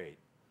so great.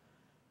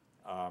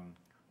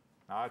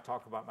 Now I'll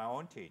talk about my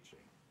own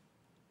teaching.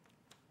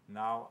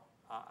 Now,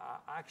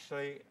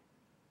 actually,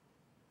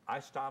 I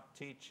stopped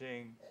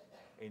teaching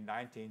in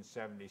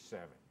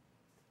 1977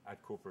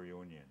 at Cooper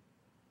Union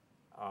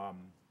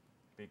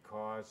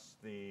because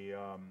the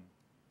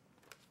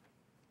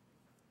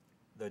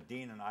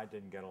dean and I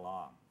didn't get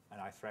along,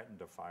 and I threatened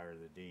to fire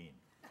the dean.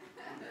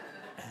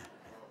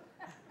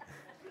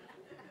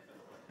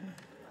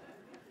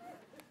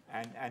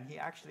 And he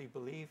actually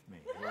believed me.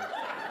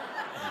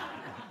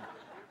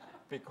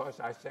 Because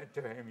I said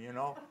to him, you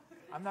know,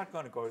 I'm not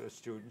going to go to the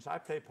students. I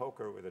play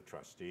poker with the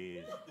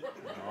trustees, you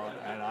know,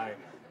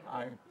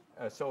 and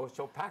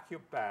so pack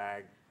your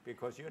bag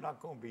because you're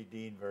not going to be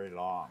dean very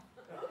long,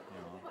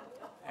 you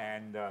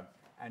know.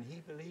 And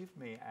he believed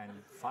me. And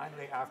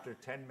finally, after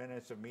 10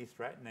 minutes of me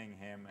threatening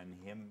him and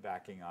him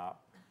backing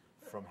up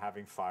from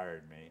having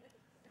fired me,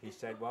 he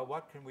said, well,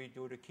 what can we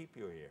do to keep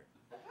you here?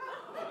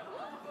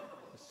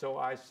 So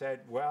I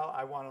said, well,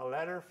 I want a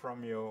letter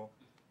from you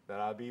that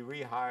I'll be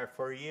rehired.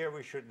 For a year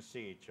we shouldn't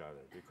see each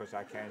other because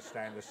I can't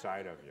stand the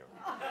sight of you.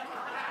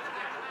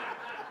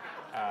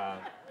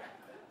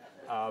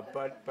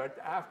 But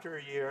after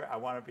a year, I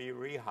want to be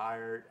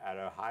rehired at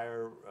a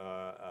higher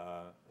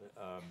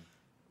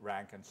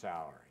rank and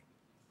salary.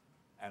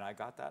 And I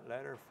got that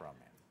letter from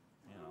him,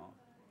 you know,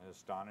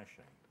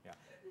 astonishing. Yeah.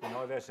 You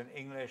know, there's an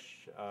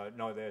English,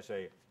 there's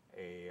a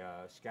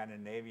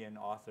Scandinavian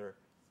author,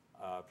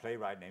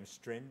 playwright named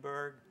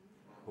Strindberg,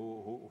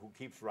 who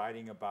keeps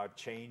writing about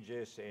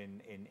changes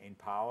in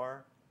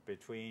power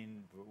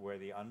between where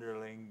the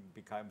underling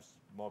becomes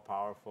more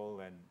powerful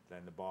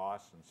than the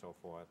boss and so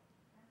forth.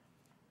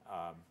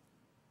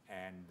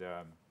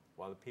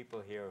 Well, the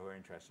people here who are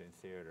interested in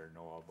theater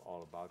know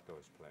all about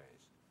those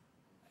plays.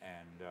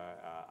 And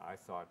I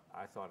thought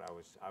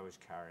I was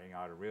carrying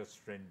out a real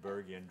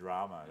Strindbergian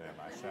drama there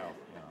myself,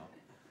 you know.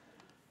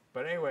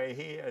 But anyway,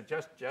 he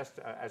just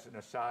as an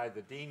aside,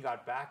 the dean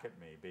got back at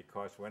me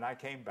because when I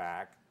came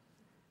back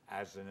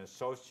as an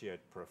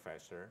associate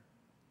professor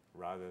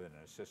rather than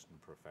an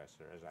assistant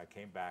professor, as I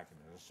came back as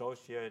an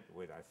associate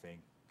with I think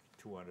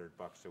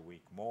 $200 a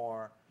week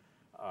more,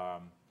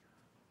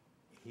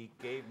 he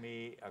gave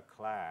me a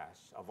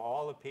class of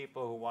all the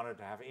people who wanted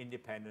to have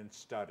independent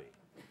study.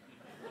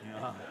 You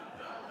know?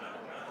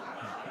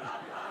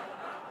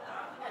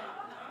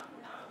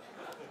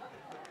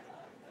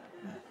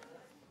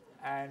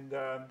 And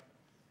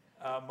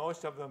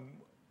most of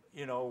them,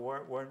 you know,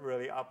 weren't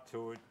really up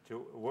to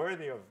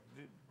worthy of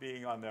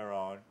being on their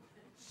own.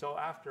 So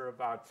after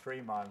about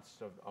 3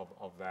 months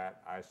of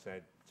that, I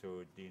said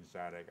to Dean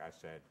Sadek, I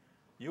said,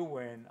 "You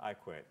win, I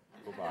quit.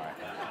 Goodbye."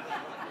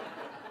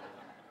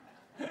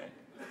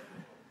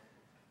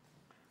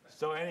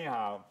 So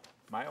anyhow,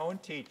 my own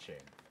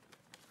teaching.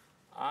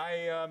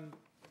 I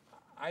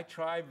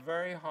try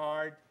very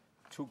hard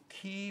to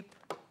keep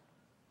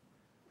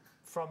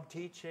from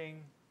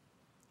teaching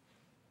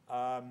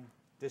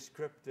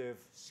descriptive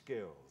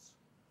skills,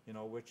 you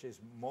know, which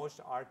is most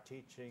art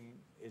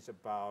teaching is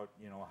about,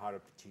 you know, how to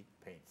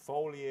paint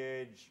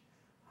foliage,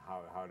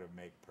 how to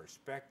make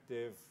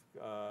perspective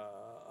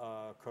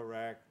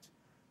correct,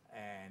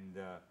 and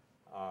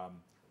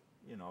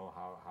you know,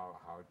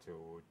 how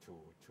to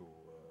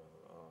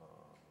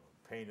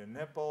paint a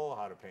nipple,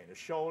 how to paint a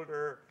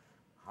shoulder,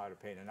 how to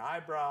paint an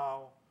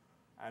eyebrow,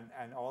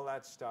 and all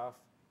that stuff.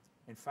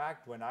 In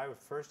fact, when I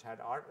first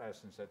had art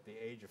lessons at the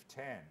age of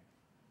 10,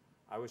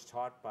 I was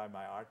taught by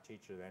my art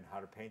teacher then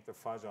how to paint the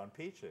fuzz on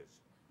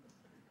peaches,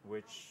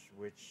 which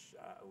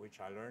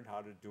I learned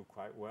how to do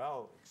quite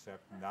well,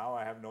 except now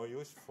I have no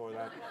use for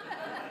that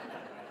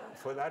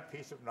for that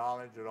piece of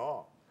knowledge at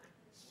all.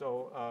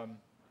 So,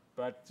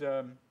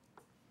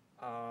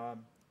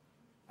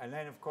 and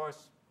then of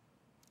course,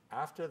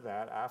 after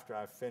that, after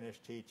I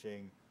finished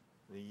teaching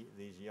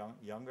these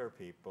younger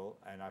people,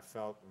 and I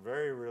felt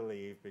very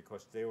relieved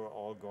because they were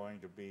all going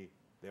to be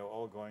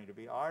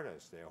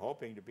artists. They're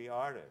hoping to be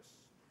artists.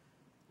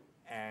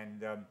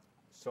 And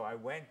so I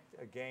went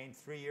again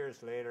 3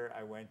 years later.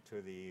 I went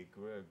to the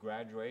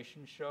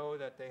graduation show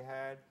that they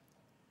had,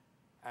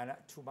 and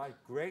to my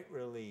great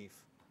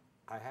relief,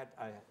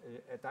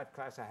 at that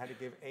class I had to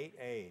give 8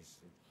 A's.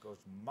 It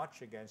goes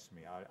much against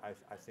me.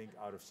 I think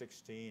out of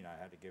 16 I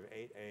had to give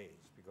 8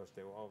 A's because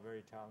they were all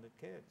very talented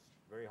kids,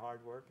 very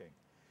hardworking.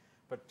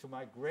 But to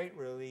my great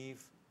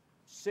relief,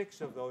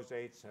 6 of those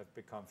 8 have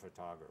become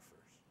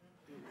photographers.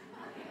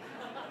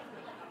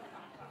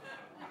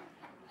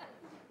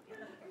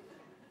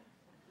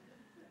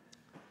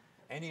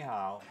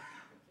 Anyhow,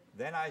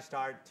 then I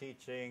started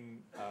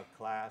teaching a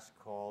class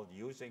called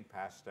Using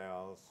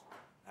Pastels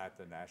at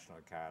the National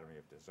Academy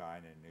of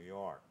Design in New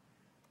York.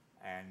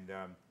 And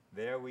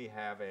there we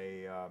have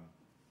a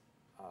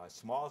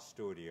small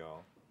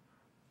studio,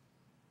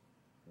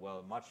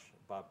 well,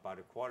 about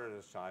a quarter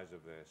the size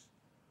of this,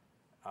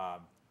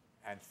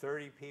 and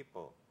 30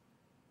 people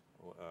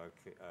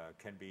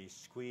can be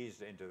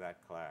squeezed into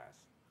that class.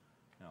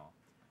 You know.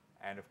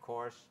 And of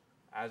course,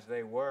 as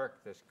they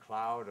work, this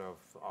cloud of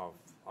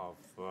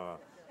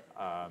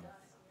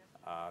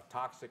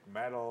toxic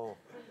metal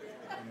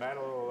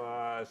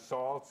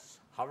salts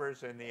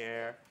hovers in the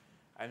air,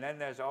 and then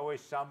there's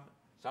always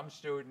some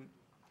student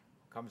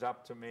comes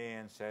up to me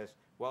and says,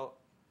 "Well,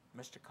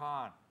 Mr.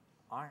 Kahn,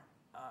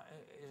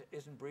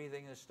 isn't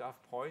breathing this stuff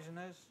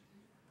poisonous?"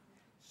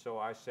 So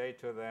I say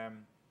to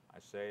them,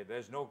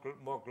 "There's no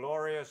more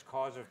glorious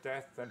cause of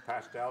death than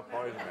pastel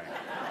poisoning."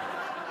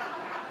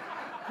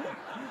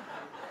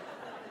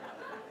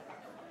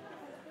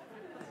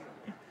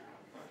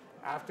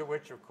 After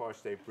which, of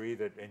course, they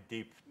breathe it in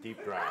deep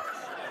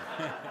drafts.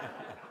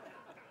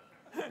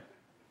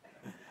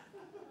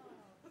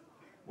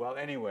 Well,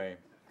 anyway,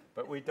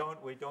 but we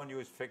don't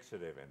use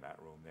fixative in that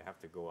room. They have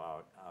to go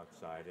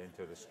outside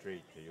into the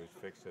street to use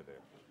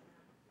fixative.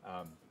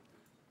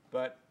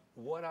 But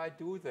what I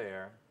do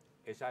there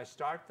is I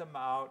start them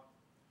out,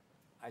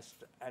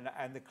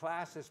 and the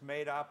class is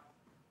made up.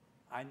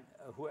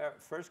 Whoever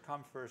first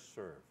come, first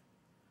serve.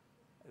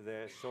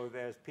 So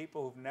there's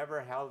people who've never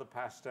held a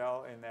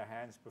pastel in their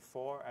hands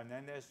before, and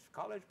then there's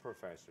college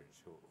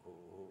professors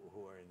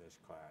who are in this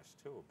class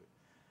too,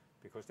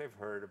 because they've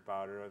heard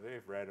about it or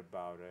they've read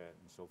about it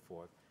and so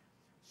forth.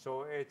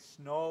 So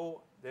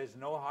there's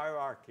no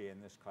hierarchy in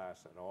this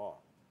class at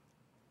all.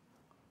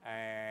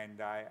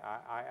 And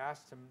I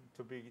asked them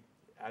to be,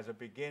 as a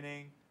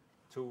beginning,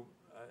 to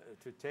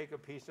take a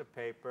piece of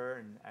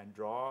paper and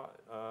draw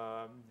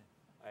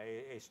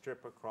a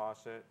strip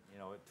across it,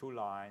 2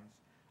 lines,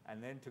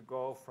 and then to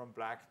go from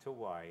black to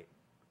white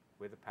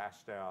with a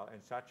pastel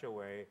in such a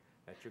way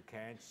that you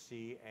can't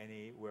see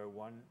where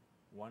one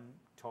one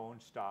tone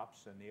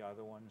stops and the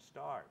other one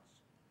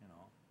starts, you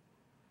know.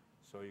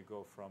 So you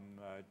go from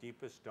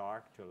deepest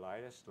dark to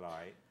lightest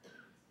light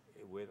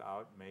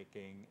without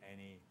making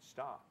any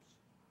stops.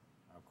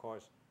 And of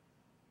course,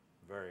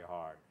 very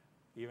hard.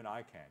 Even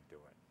I can't do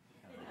it.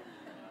 You know.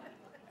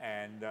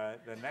 And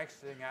the next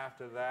thing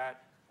after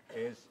that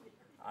is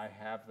I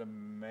have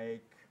them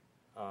make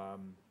a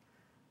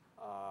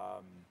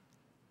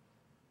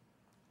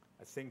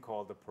thing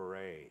called the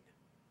parade.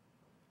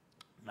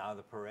 Now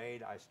the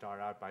parade, I start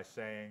out by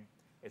saying,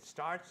 it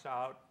starts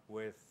out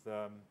with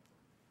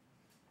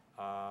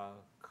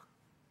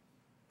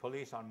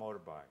police on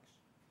motorbikes.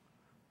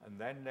 And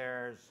then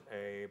there's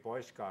a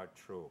Boy Scout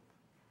troop.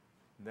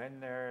 And then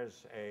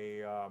there's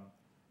a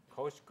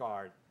Coast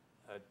Guard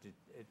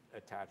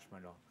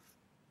attachment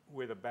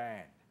with a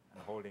band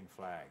and holding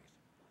flags.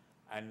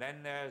 And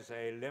then there's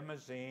a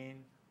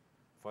limousine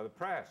for the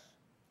press.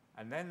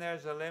 And then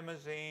there's a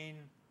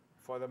limousine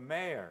for the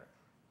mayor.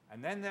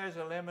 And then there's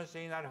a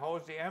limousine that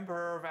holds the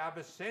Emperor of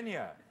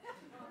Abyssinia.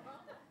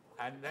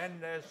 And then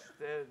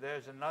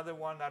there's another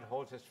one that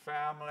holds his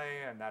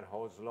family and that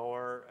holds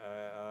lower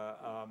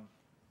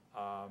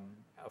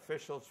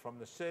officials from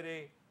the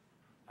city.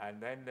 And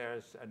then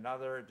there's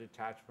another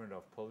detachment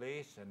of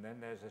police, and then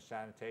there's the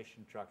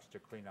sanitation trucks to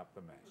clean up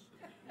the mess.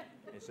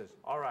 He says,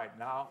 all right,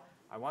 now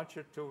I want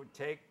you to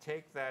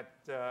take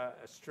that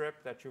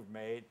strip that you've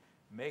made,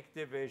 make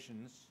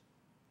divisions,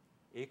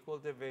 equal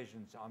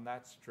divisions on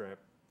that strip,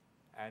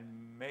 and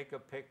make a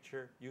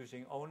picture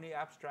using only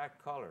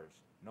abstract colors,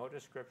 no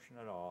description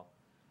at all,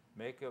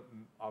 make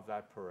of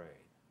that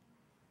parade.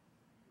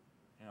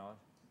 You know,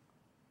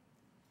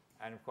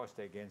 and of course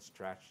they again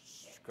scratch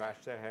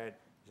their head.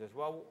 He says,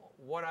 well,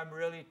 what I'm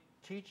really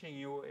teaching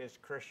you is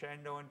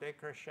crescendo and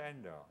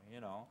decrescendo,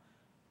 you know,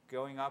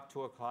 going up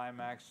to a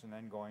climax and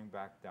then going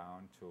back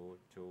down to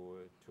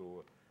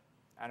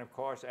and of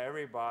course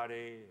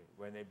everybody,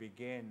 when they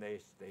begin, they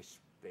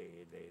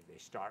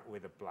start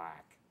with a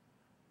black,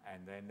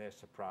 and then they're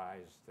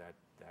surprised that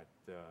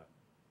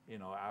you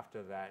know,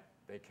 after that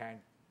they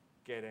can't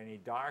get any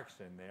darks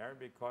in there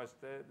because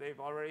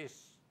they've already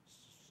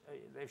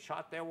they've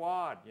shot their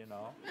wad, you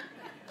know.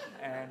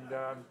 And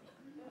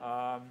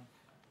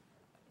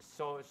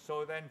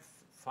so then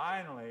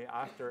finally,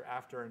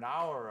 after an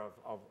hour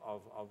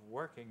of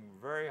working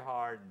very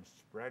hard and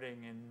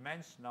spreading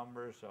immense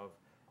numbers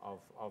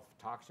of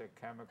toxic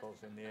chemicals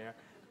in the air,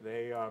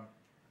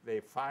 they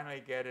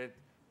finally get it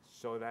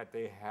so that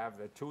they have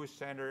the two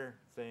center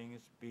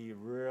things be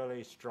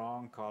really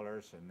strong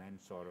colors, and then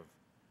sort of,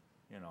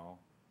 you know,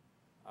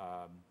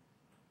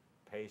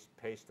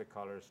 paste the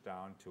colors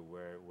down to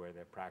where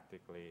they're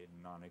practically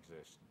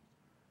non-existent.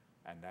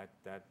 And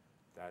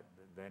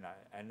then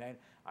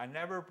I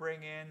never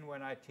bring in,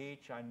 when I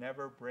teach, I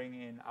never bring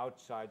in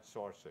outside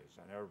sources.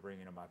 I never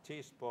bring in a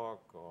Matisse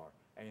book or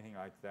anything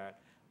like that.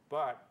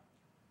 But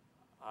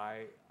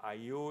I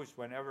use,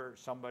 whenever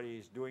somebody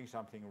is doing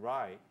something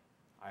right,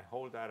 I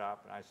hold that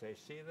up and I say,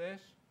 see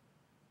this?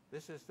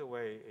 This is the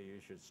way you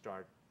should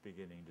start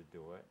beginning to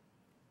do it.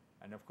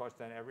 And of course,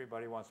 then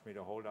everybody wants me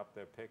to hold up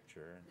their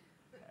picture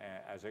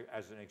as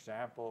an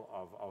example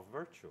of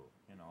virtue,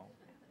 you know,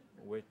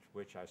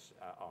 which I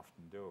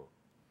often do.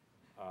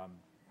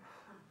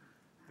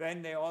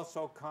 Then they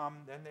also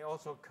come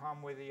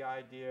with the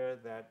idea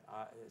that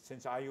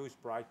since I use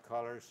bright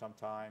colors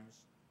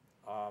sometimes,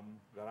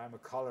 that I'm a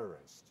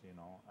colorist, you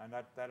know, and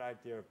that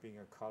idea of being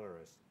a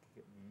colorist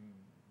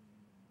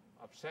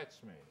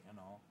upsets me, you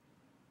know,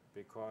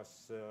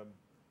 because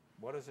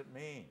what does it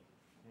mean?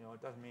 You know,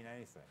 it doesn't mean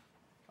anything.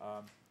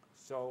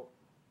 So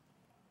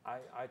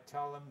I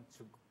tell them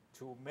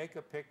to make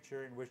a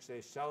picture in which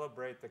they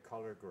celebrate the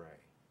color gray.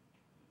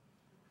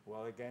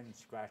 Well, again,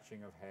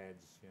 scratching of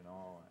heads, you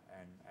know,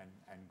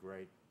 and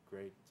great,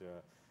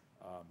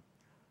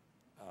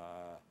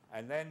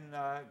 and then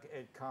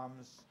it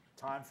comes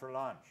time for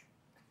lunch.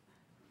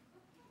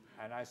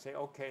 And I say,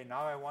 okay,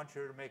 now I want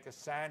you to make a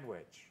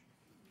sandwich,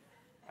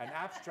 an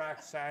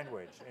abstract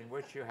sandwich in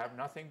which you have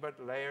nothing but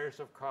layers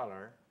of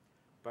color,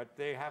 but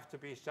they have to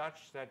be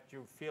such that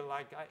you feel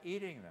like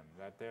eating them,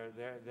 that they're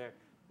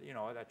you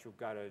know, that you've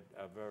got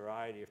a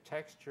variety of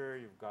texture,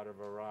 you've got a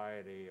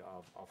variety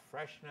of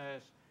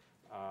freshness,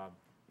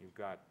 you've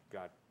got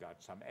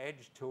some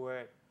edge to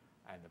it,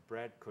 and the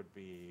bread could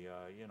be,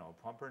 you know,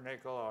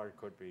 pumpernickel, or it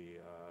could be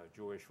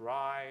Jewish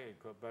rye,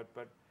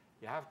 but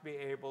you have to be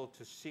able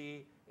to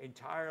see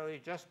entirely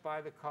just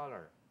by the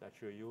color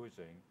that you're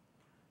using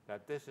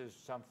that this is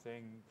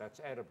something that's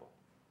edible.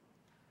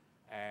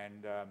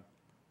 And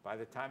by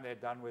the time they're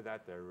done with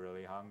that, they're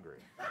really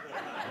hungry.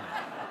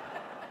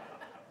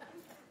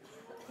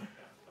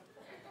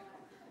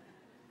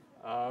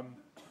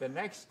 The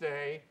next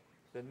day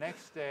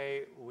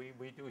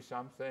we do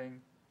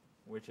something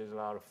which is a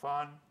lot of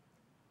fun.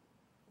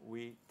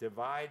 We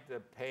divide the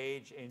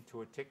page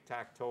into a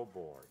tic-tac-toe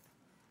board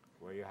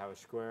where you have a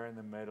square in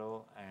the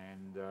middle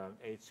and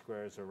 8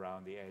 squares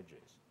around the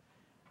edges.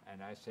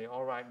 And I say,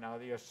 all right, now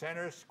your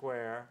center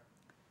square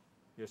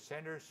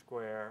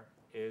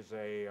is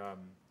a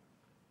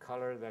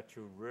color that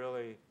you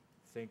really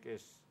think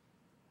is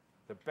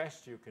the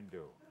best you can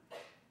do.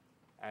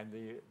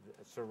 And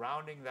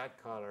surrounding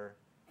that color,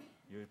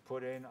 you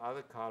put in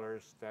other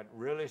colors that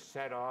really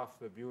set off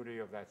the beauty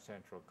of that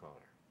central color.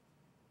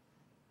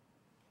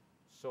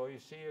 So you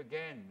see,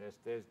 again,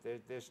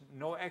 there's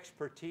no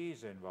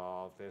expertise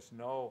involved. There's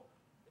no,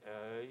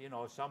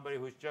 somebody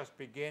who's just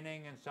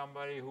beginning and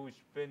somebody who's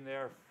been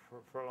there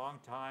for a long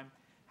time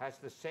has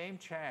the same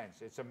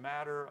chance. It's a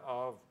matter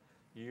of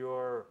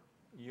your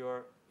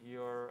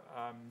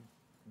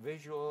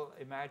visual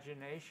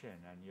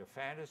imagination and your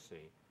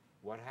fantasy,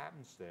 what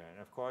happens there.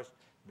 And of course,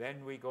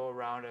 then we go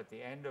around at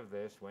the end of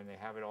this, when they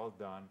have it all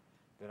done,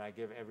 then I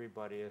give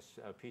everybody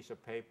a piece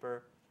of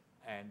paper,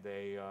 and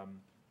they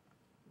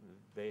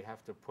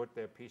have to put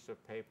their piece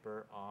of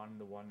paper on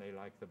the one they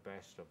like the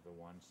best of the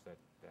ones that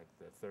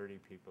the 30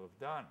 people have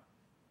done.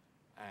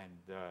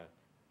 And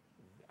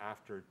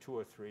after 2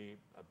 or 3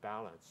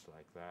 ballots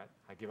like that,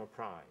 I give a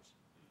prize.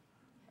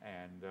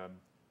 And, a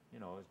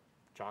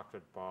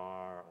chocolate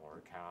bar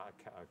or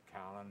a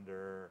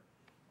calendar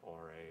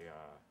or a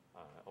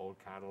old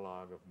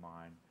catalog of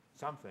mine,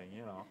 something,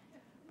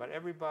 But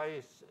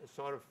everybody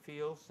sort of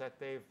feels that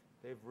they've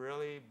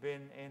really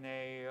been in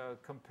a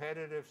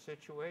competitive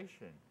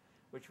situation,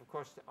 which of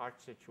course the art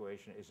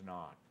situation is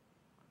not,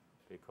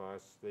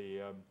 because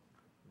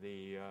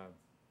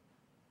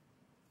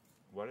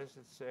what does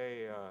it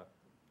say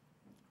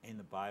in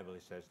the Bible?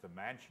 It says, the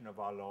mansion of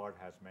our Lord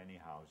has many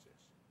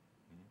houses.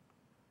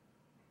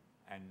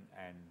 And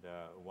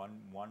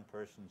one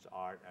person's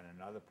art and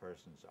another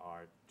person's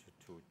art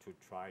to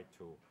try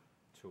to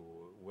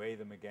weigh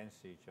them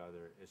against each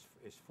other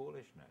is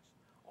foolishness.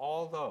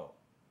 Although,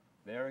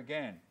 there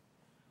again,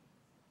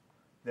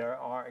 there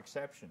are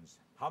exceptions.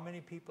 How many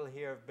people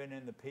here have been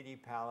in the Pitti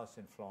Palace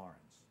in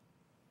Florence?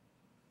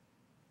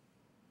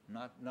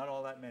 Not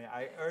all that many.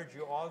 I urge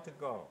you all to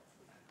go.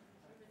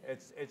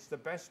 It's the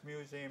best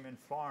museum in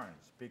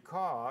Florence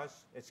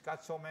because it's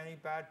got so many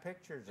bad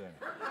pictures in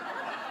it.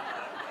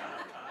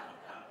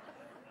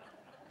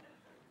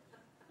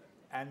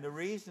 And the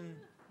reason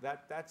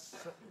that's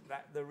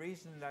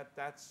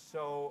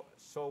so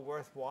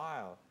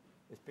worthwhile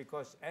is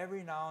because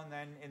every now and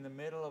then in the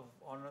middle of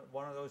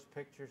one of those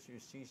pictures you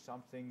see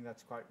something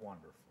that's quite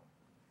wonderful.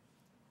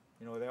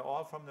 They're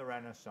all from the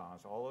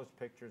Renaissance. All those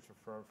pictures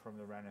are from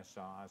the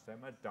Renaissance. They're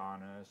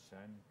Madonnas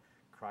and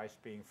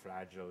Christ being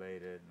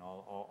flagellated and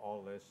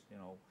all this,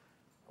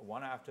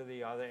 one after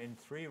the other in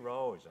 3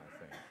 rows, I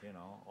think,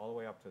 all the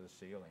way up to the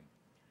ceiling.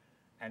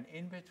 And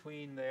in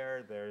between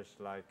there's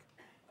like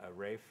a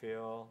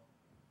Raphael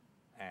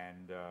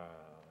and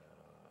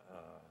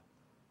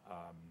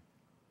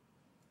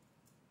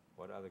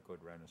what other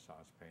good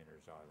Renaissance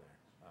painters are there?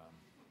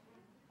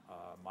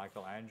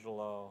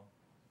 Michelangelo.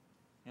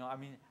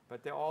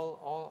 But they're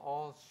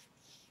all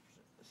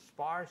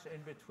sparse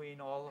in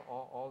between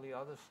all the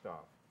other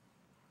stuff.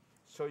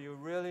 So you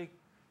really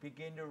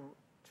begin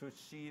to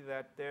see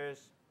that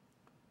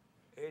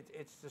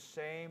it's the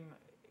same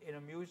in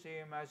a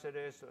museum as it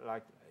is,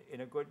 like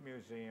in a good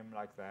museum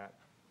like that,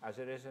 as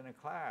it is in a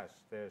class.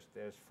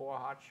 There's 4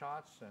 hot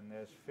shots, and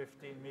there's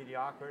 15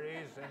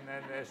 mediocrities, and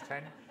then there's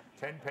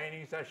 10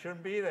 paintings that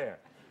shouldn't be there.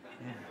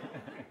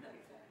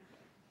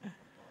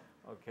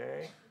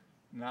 Okay?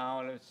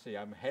 Now, let's see.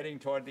 I'm heading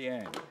toward the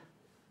end,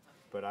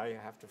 but I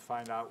have to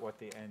find out what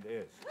the end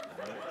is.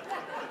 Right?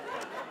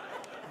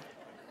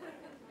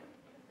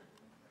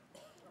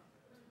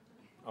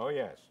 Oh,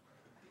 yes.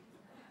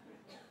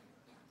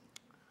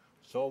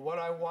 So what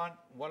I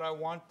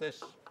want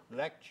this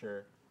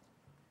lecture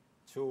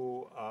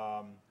to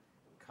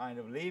kind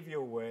of leave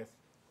you with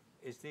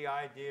is the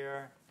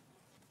idea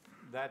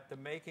that the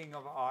making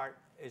of art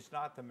is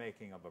not the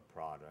making of a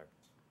product,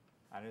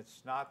 and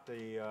it's not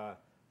the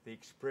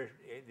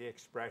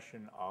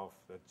expression of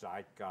the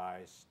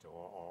zeitgeist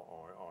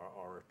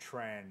or a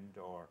trend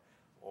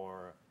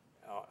or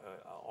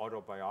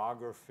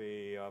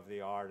autobiography of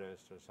the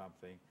artist or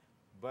something,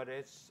 but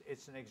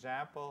it's an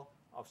example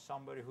of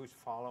somebody who's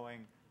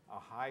following a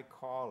high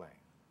calling.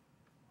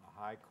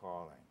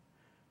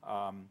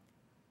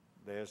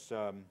 Let's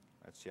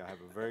see, I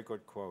have a very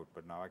good quote,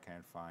 but now I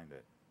can't find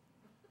it.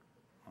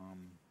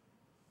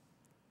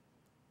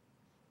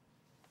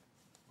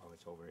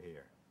 It's over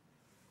here.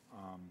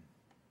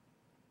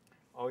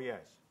 Oh,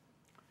 yes.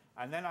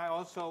 And then I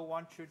also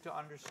want you to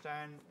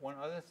understand one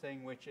other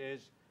thing, which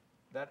is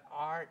that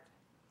art,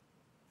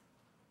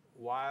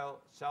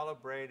 while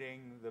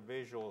celebrating the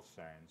visual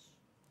sense,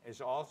 is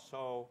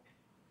also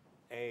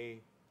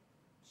a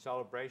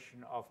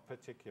celebration of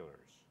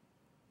particulars,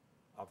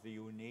 of the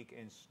unique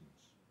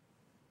instance,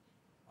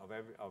 of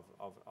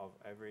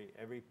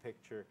every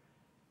picture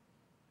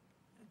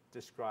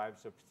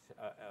describes a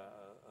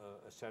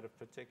set of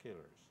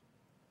particulars,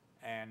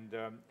 and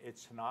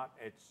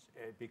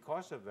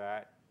because of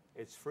that,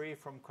 it's free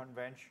from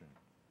convention,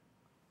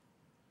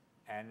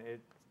 and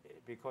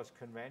because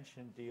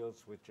convention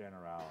deals with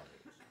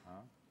generalities.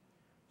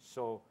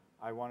 So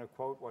I want to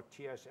quote what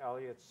T.S.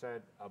 Eliot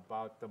said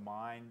about the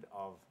mind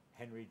of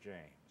Henry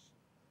James.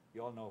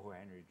 You all know who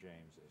Henry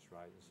James is,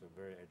 right? It's a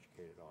very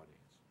educated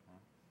audience. Huh?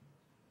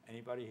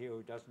 Anybody here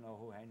who doesn't know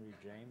who Henry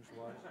James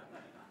was?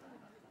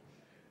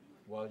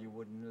 Well, you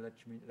wouldn't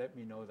let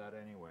me know that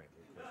anyway,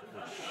 because it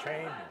would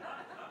shame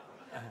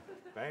you.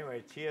 But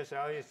anyway, T.S.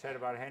 Eliot said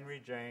about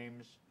Henry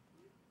James,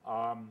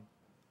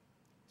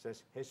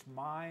 says, his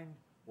mind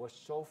was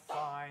so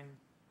fine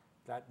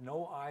that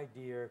no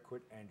idea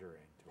could enter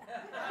into it.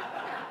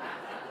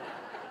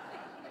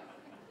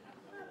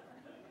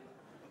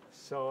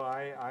 So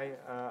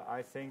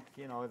I think,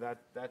 you know, that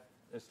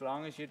as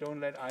long as you don't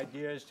let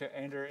ideas to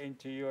enter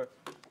into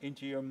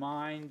your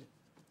mind,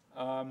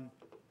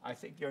 I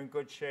think you're in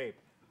good shape.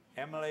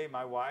 Emily,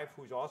 my wife,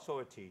 who's also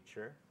a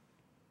teacher,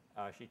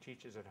 she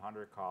teaches at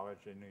Hunter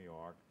College in New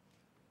York.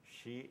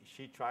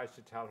 She tries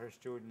to tell her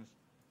students,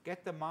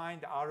 get the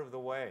mind out of the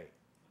way.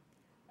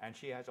 And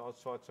she has all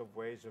sorts of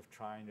ways of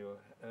trying to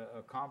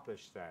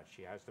accomplish that.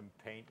 She has them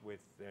paint with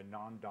their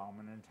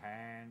non-dominant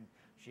hand.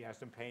 She has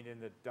them paint in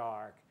the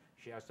dark.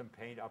 She has them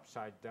paint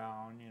upside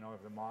down. You know,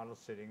 if the model's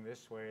sitting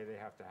this way, they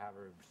have to have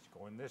her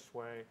going this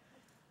way.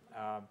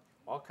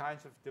 All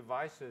kinds of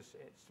devices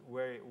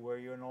where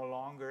you're no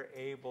longer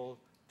able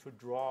to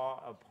draw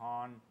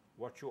upon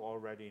what you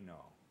already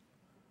know.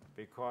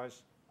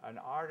 Because an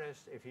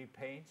artist, if he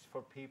paints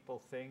for people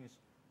things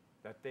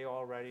that they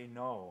already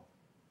know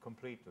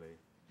completely,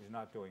 is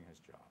not doing his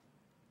job.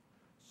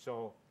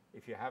 So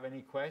if you have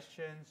any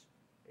questions,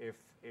 if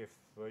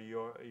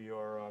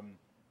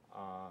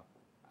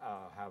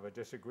have a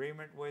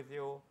disagreement with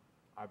you,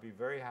 I'd be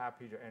very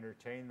happy to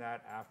entertain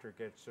that after it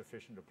gets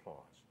sufficient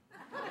applause.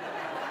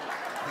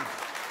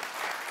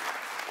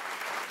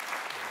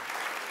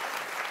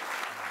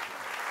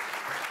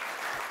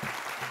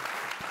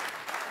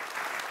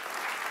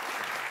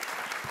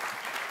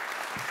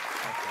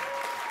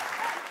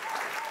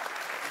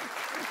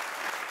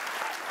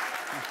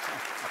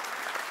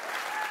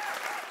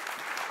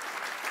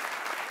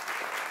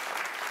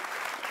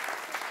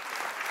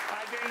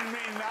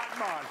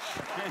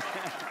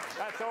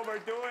 That's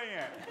overdoing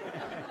it.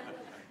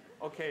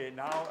 Okay,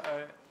 now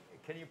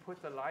can you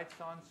put the lights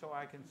on so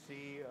I can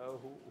see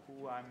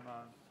who I'm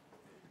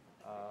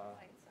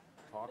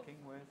talking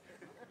with?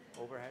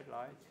 Overhead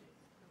lights?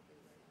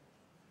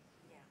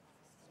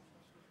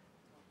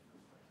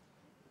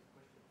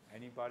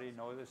 Anybody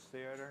know this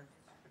theater?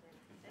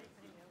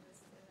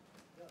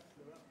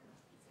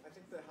 I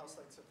think the house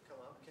lights have come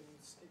up.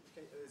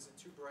 Is it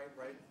too bright,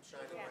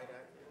 shining right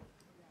at you?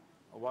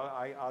 Well,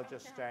 I'll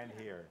just stand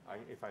here.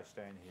 If I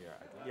stand here.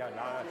 Yeah,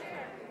 now that's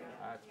better.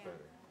 That's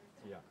better.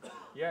 Yeah.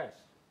 Yes?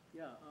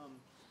 Yeah,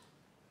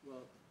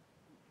 well,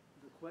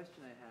 the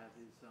question I have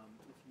is,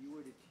 if you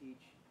were to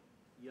teach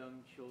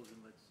young children,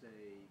 let's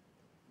say,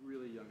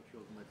 really young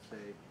children, let's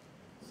say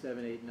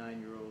 7, 8,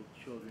 9-year-old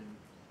children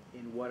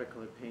in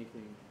watercolor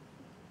painting,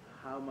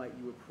 how might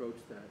you approach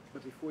that?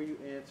 But before you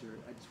answer,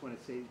 I just want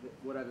to say that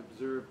what I've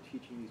observed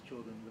teaching these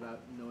children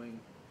without knowing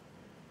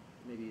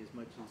maybe as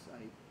much as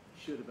I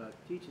should about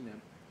teaching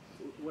them,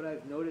 what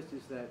I've noticed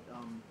is that,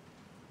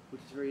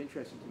 which is very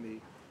interesting to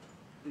me,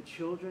 the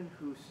children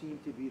who seem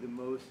to be the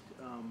most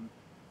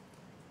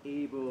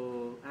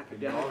able academically.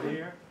 Can you all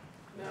hear?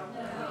 No.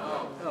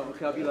 Oh,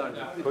 okay, I'll be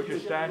louder. Could you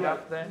stand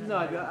up then? No,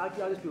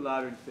 I'll just be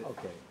louder and fit.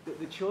 Okay.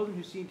 The children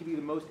who seem to be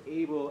the most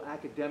able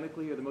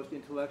academically or the most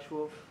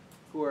intellectual,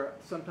 who are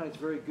sometimes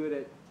very good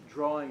at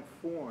drawing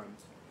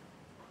forms,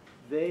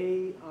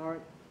 they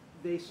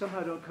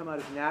somehow don't come out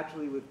as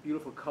naturally with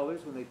beautiful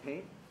colors when they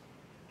paint.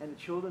 And the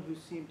children who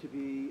seem to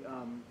be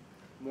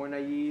more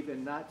naive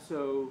and not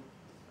so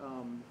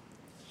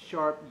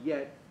sharp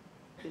yet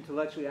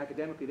intellectually,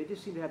 academically, they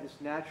just seem to have this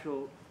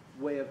natural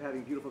way of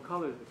having beautiful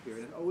colors appear.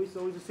 And it's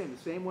always the same.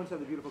 The same ones have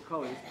the beautiful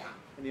colors,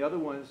 and the other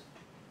ones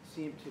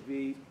seem to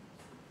be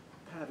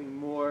having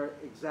more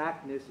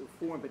exactness of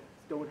form, but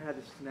don't have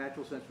this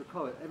natural sense for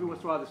color. Every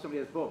once in a while, somebody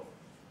has both,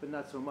 but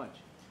not so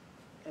much.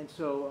 And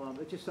so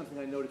it's just something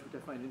I noticed,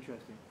 which I find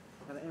interesting.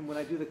 And when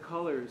I do the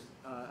colors,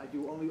 I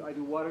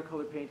do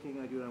watercolor painting,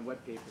 and I do it on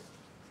wet paper.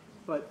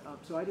 But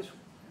so I just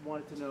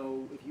wanted to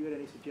know if you had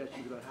any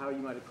suggestions about how you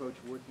might approach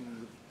working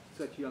with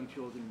such young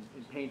children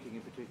in painting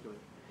in particular.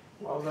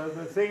 Well,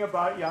 the thing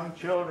about young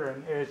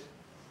children is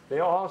they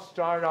all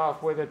start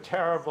off with a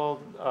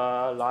terrible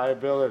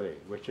liability,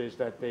 which is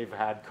that they've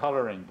had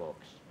coloring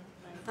books.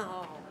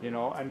 Oh. You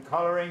know, and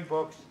coloring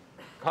books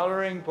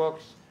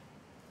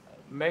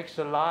makes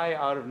a lie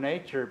out of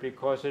nature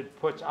because it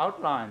puts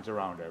outlines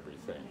around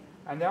everything.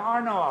 And there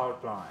are no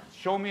outlines.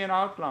 Show me an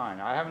outline.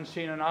 I haven't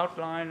seen an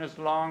outline as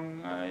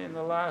long in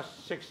the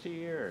last 60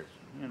 years,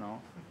 you know.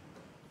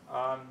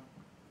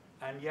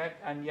 And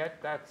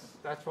yet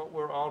that's what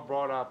we're all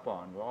brought up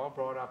on. We're all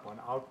brought up on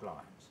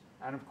outlines.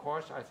 And of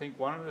course, I think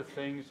one of the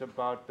things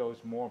about those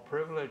more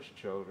privileged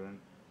children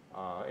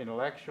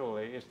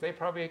intellectually is they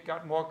probably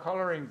got more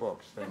coloring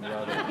books than the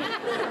others.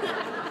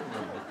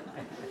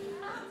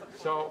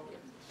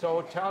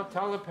 So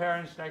tell the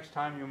parents next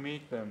time you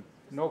meet them,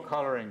 no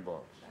coloring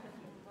books,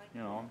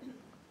 you know.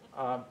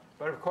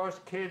 But of course,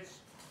 kids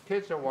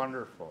are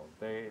wonderful.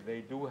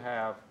 They do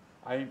have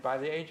I mean, by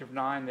the age of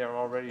 9, they're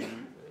already,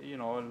 you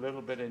know, a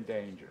little bit in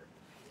danger.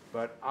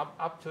 But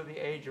up to the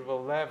age of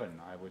 11,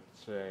 I would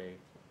say,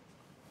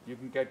 you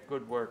can get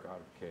good work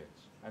out of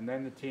kids. And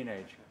then the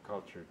teenage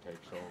culture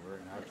takes over,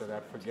 and after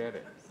that, forget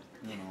it,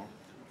 you know.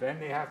 Then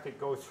they have to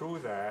go through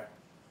that,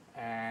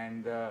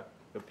 and the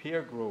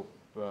peer group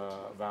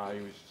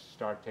values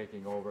start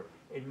taking over.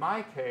 In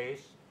my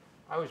case,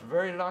 I was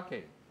very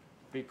lucky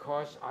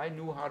because I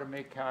knew how to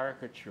make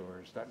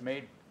caricatures that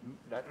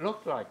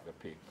looked like the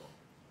people.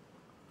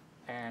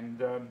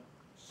 And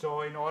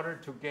so in order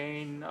to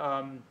gain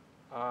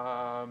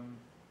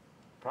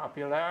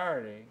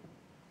popularity,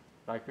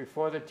 like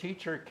before the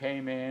teacher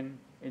came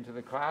into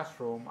the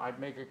classroom, I'd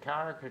make a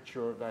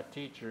caricature of that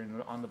teacher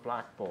on the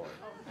blackboard,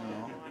 you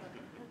know?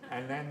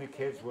 And then the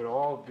kids would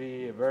all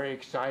be very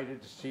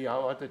excited to see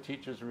what the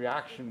teacher's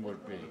reaction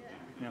would be,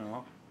 you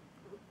know?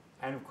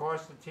 And of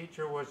course the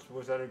teacher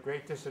was at a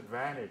great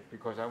disadvantage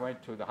because I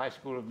went to the High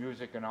School of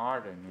Music and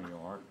Art in New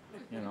York,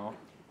 you know,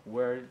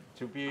 where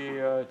to be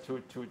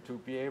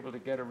able to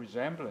get a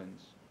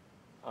resemblance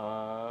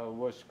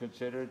was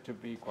considered to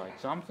be quite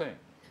something,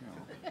 you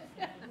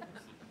know.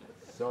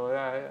 So,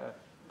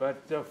 but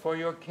for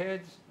your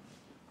kids,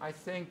 I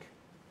think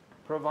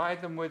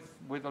provide them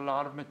with a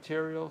lot of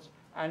materials,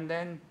 and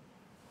then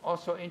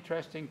also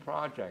interesting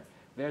projects.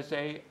 There's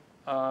an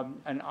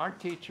art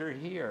teacher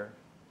here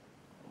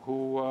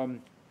who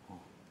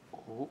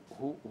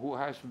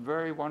has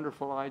very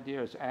wonderful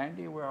ideas.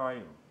 Andy, where are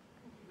you?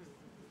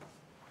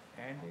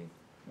 Andy,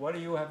 what do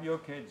you have your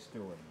kids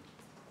doing?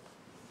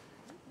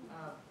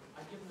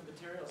 I give them the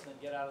materials and then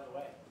get out of the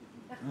way.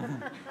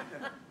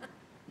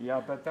 Yeah,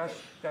 but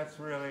that's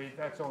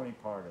only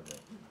part of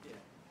it. Yeah.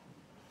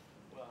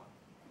 Well,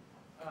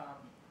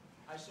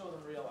 I show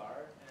them real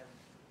art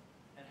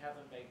and have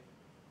them make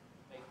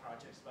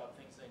projects about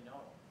things they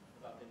know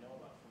about from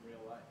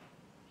real life.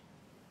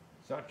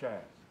 Such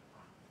as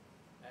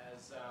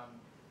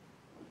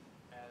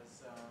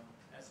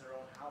their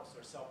own house,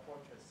 or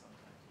self-portraits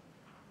sometimes.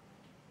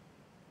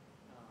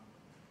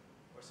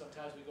 Or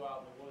sometimes we go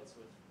out in the woods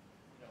with,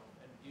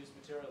 and use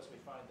materials we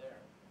find there.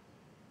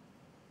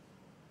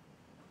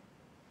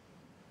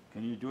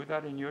 Can you do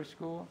that in your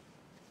school?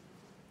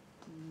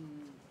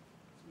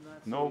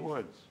 Not No so easy.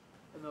 woods.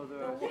 No,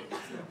 there are.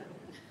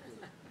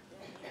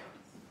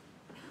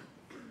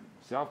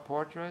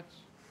 Self-portraits?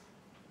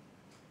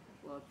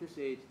 Well, at this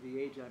age, the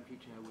age I'm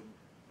teaching, I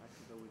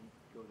think I wouldn't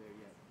go there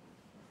yet.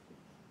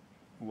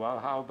 Well,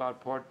 how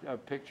about a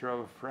picture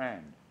of a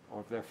friend or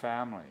of their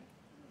family?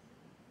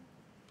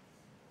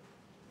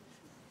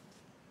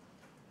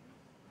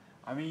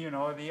 I mean, you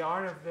know, the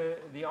art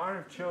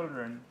of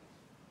children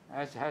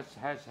has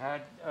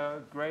had a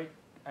great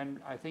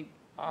and I think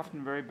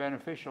often very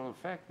beneficial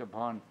effect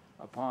upon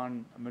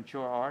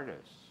mature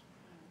artists.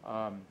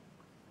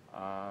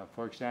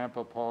 For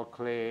example, Paul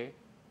Klee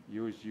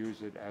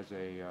used it as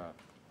a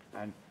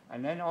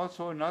and then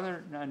also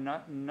another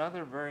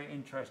very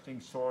interesting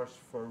source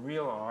for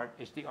real art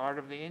is the art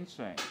of the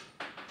insane.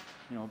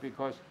 You know,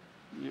 because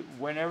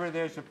whenever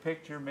there's a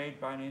picture made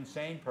by an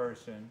insane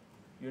person,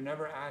 you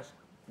never ask,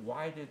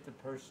 why did the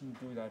person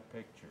do that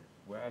picture?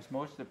 Whereas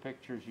most of the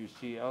pictures you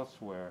see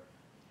elsewhere,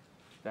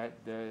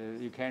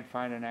 you can't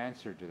find an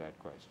answer to that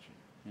question.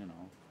 You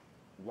know,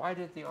 why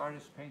did the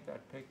artist paint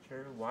that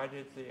picture? Why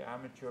did the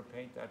amateur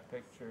paint that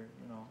picture?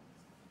 You know,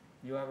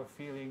 you have a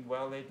feeling,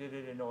 well, they did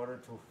it in order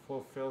to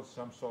fulfill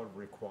some sort of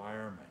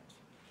requirement,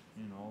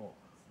 you know,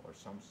 or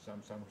some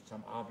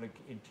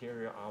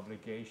interior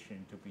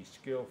obligation to be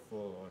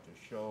skillful or to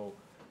show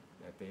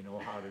that they know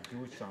how to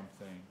do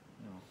something,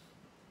 you know.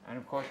 And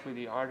of course, with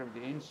the art of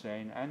the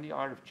insane and the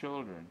art of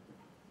children,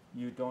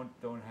 you don't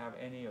have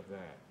any of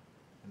that,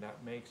 and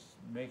that makes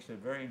it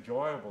very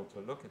enjoyable to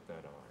look at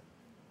that art.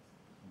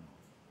 You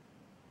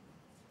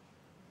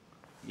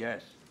know.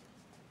 Yes.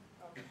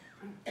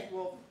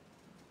 Well,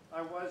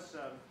 I was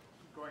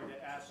going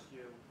to ask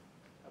you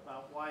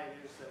about why it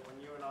is that when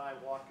you and I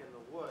walk in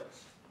the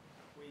woods,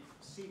 we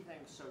see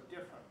things so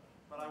different.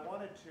 But I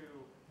wanted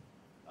to,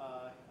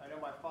 I know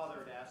my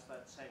father had asked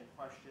that same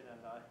question,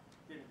 and I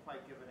didn't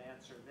quite give an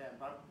answer then,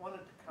 but I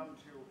wanted to come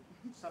to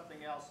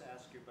something else to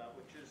ask you about,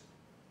 which is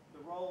the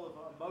role of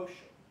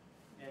emotion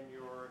in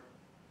your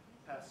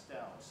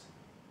pastels.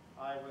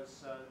 I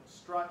was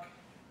struck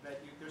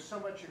that there's so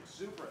much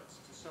exuberance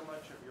to so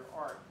much of your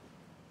art,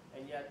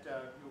 and yet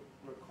you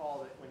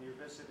recall that when you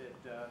visited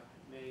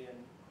me in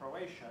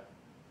Croatia,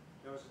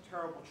 there was a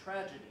terrible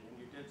tragedy, and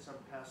you did some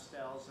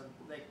pastels, and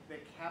they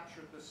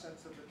captured the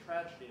sense of the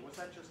tragedy. Was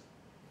that just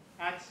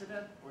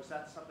accident, or was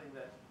that something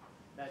that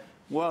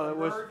well, it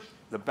was emerged?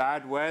 the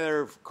bad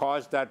weather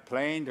caused that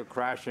plane to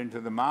crash into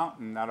the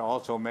mountain. That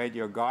also made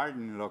your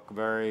garden look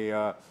very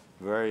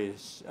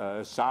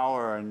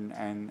sour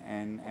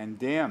and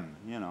dim,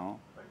 you know.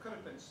 But it could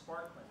have been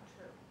sparkling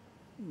too.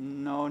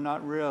 No,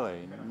 not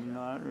really.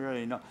 Not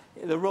really, no.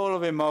 The role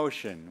of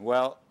emotion.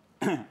 Well,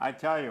 I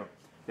tell you,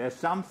 there's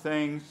some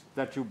things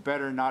that you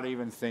better not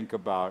even think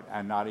about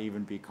and not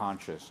even be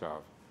conscious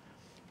of.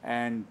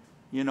 And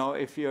you know,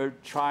 if you're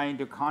trying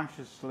to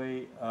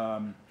consciously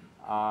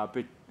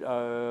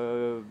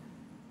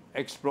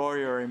explore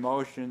your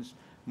emotions,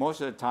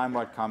 most of the time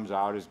what comes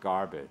out is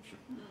garbage.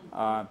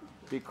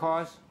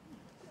 Because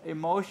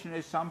emotion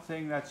is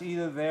something that's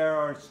either there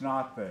or it's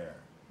not there,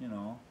 you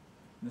know.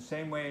 In the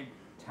same way,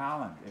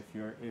 talent.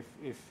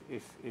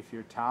 If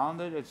you're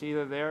talented, it's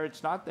either there or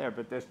it's not there.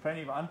 But there's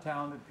plenty of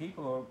untalented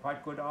people who are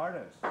quite good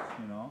artists,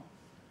 you know.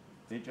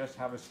 They just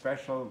have a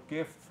special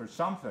gift for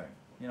something,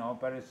 you know.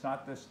 But it's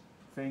not this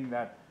thing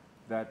that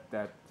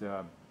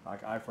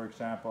like I, for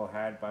example,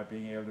 had by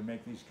being able to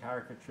make these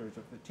caricatures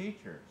of the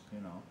teachers, you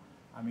know.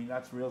 I mean,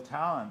 that's real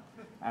talent,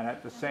 and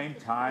at the same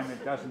time,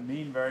 it doesn't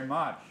mean very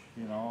much,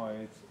 you know.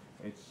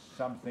 It's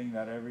something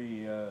that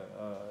every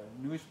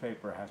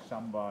newspaper has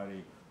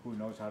somebody who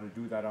knows how to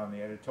do that on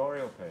the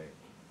editorial page.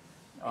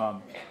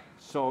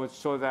 So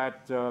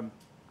that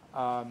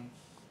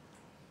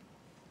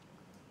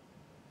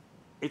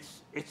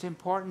it's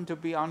important to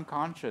be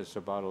unconscious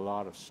about a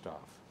lot of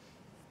stuff.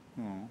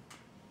 You know,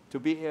 to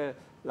be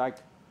like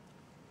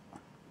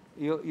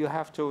you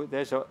have to.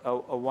 There's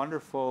a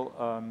wonderful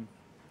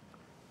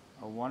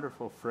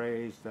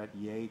phrase that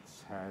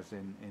Yeats has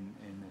in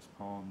this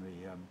poem,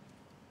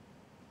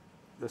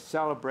 the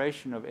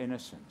celebration of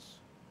innocence.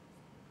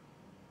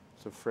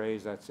 It's a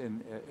phrase that's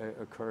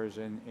occurs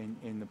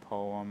in the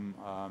poem,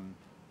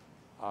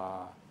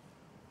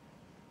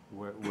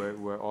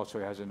 where also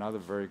he has another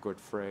very good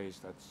phrase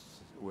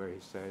that's where he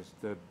says,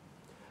 the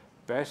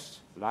best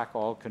lack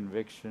all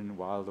conviction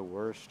while the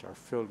worst are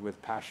filled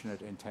with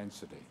passionate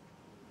intensity.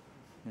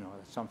 You know,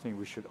 that's something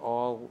we should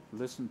all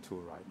listen to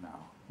right now,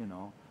 you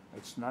know.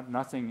 It's not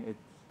nothing,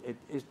 it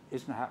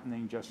isn't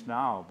happening just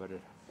now, but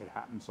it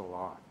happens a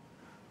lot.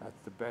 That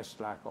the best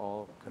lack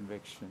all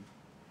conviction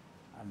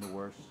and the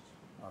worst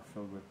are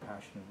filled with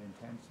passionate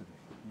intensity,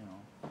 you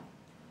know.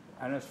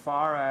 And as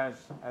far as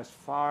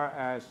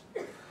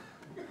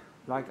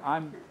like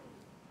I'm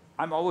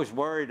always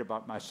worried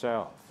about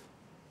myself,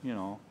 you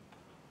know.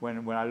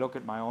 When I look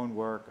at my own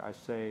work, I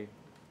say,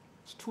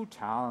 it's too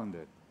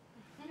talented.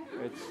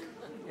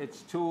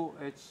 It's too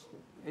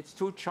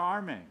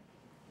charming.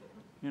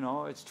 You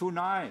know, it's too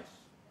nice.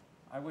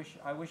 I wish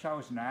I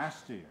was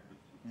nastier.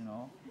 You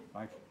know,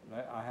 like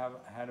I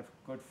had a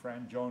good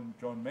friend, Joan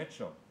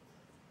Mitchell,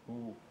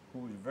 who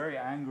was a very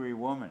angry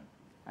woman,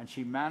 and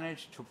she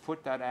managed to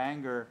put that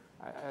anger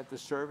at the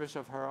service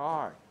of her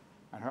art,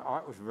 and her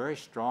art was very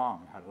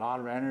strong, had a lot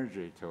of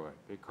energy to it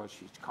because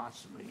she's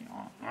constantly, you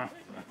know,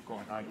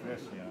 going like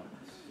this, you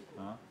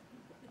know.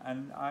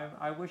 And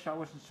I wish I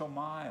wasn't so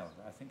mild.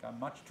 I think I'm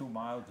much too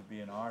mild to be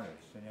an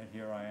artist, and yet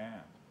here I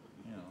am,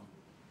 you know.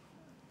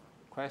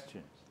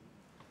 Questions?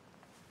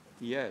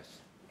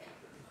 Yes.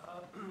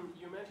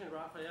 You mentioned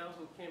Raphael,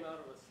 who came out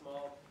of a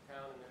small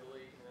town in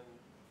Italy and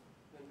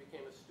then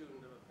became a student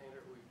of a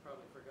painter who we've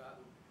probably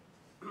forgotten.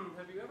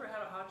 Have you ever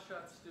had a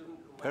hotshot student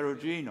who might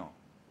Perugino.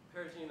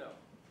 Perugino.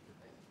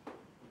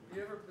 Have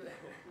you ever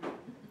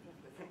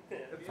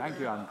Thank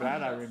you. I'm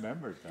glad I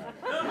remembered that.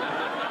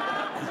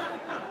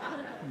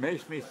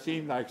 Makes me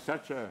seem like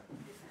such a,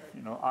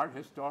 you know, art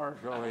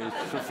historically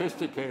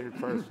sophisticated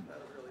person. That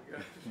was really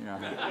good. Yeah.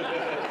 Have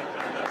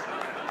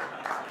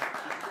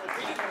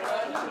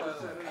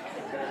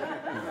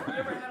you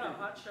ever had a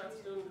hotshot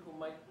student who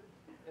might,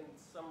 in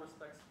some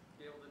respects,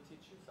 be able to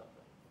teach you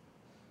something?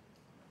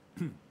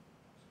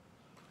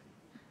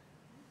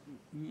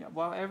 Yeah,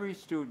 well, every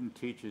student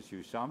teaches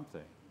you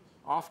something.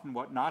 Often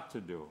what not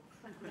to do.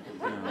 You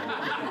know?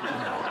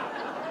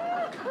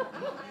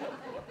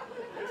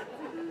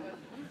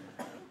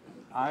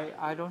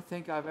 I don't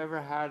think I've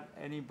ever had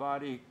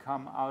anybody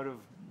come out of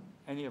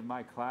any of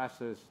my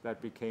classes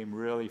that became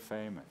really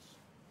famous.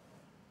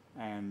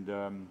 And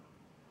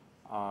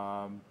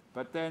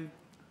but then,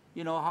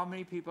 you know, how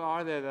many people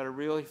are there that are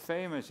really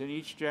famous? In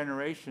each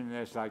generation,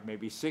 there's like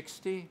maybe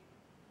 60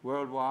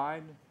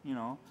 worldwide, you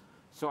know.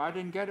 So I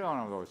didn't get one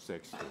of those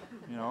 60,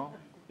 you know.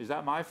 Is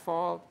that my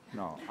fault?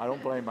 No, I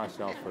don't blame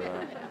myself for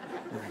that.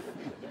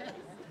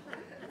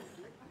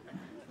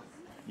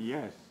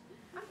 Yes.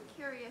 I'm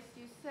curious,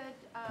 you said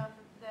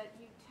that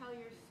you tell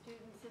your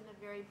students in the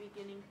very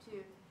beginning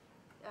to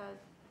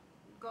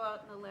go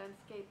out in the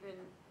landscape and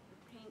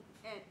paint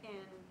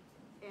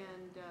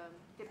and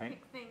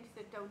depict things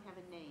that don't have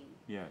a name.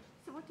 Yes.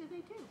 So what do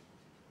they do?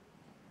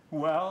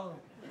 Well,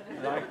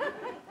 like,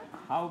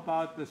 how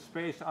about the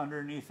space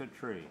underneath a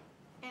tree?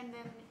 And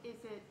then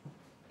is it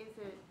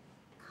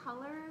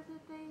color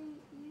that they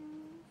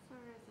use, or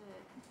is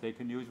it? They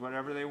can use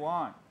whatever they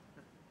want,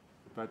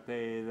 but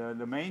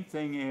the main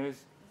thing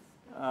is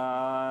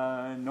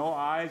no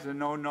eyes and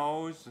no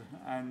nose,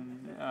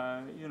 and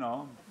you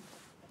know.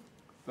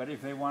 But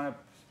if they want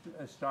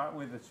to start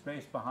with the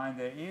space behind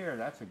their ear,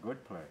 that's a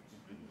good place,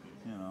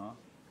 you know.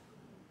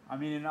 I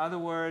mean, in other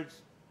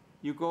words,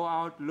 you go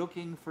out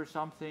looking for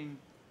something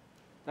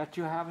that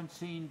you haven't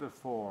seen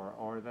before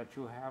or that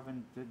you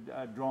haven't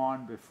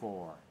drawn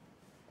before,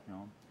 you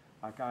know.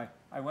 Like I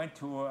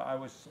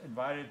was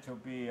invited to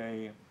be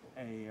a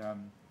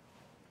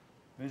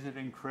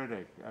visiting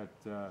critic at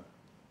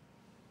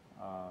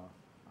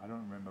I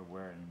don't remember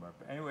where anymore.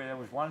 But anyway, there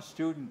was one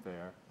student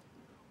there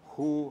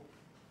who,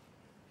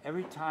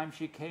 every time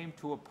she came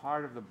to a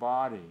part of the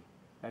body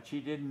that she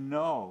didn't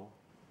know,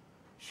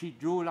 she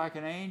drew like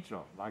an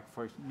angel, like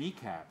for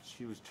kneecaps.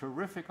 She was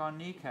terrific on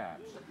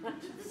kneecaps.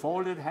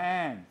 Folded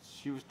hands.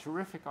 She was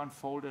terrific on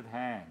folded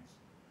hands.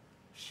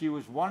 She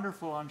was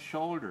wonderful on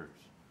shoulders.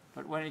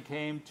 But when it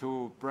came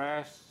to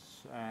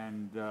breasts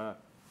and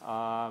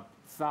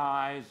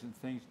thighs and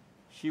things,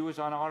 she was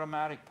on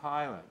automatic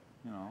pilot,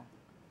 you know.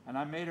 And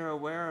I made her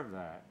aware of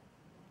that.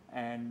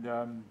 And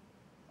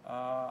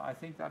I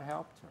think that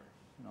helped her,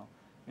 you know.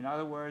 In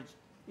other words,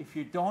 if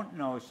you don't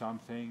know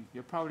something,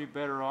 you're probably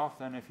better off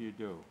than if you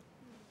do.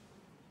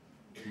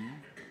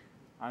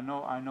 I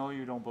know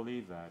you don't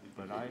believe that,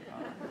 but I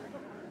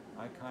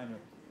kind of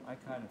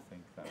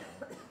think that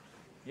way.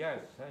 Yes,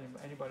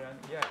 anybody?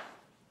 Yes.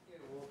 Yeah,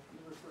 well, you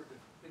referred to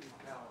Pity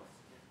Palace.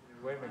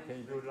 Wait a minute, can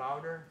you do it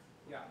louder?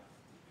 Yeah.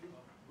 You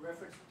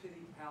referenced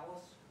Pity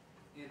Palace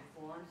in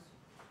Florence.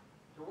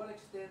 To what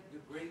extent do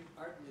great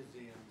art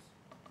museums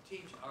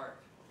teach art?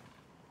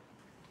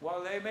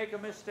 Well, they make a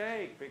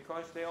mistake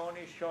because they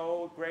only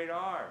show great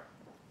art,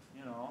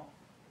 you know.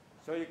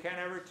 So you can't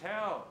ever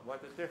tell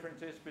what the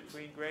difference is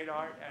between great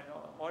art and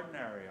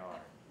ordinary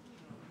art.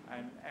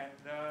 And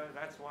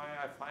that's why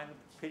I find the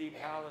Pity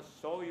Palace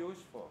so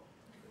useful.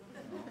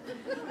 You know?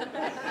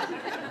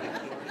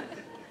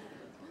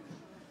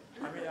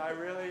 I mean, I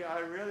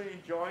really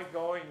enjoy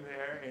going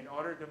there in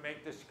order to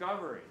make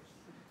discoveries.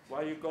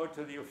 While you go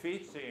to the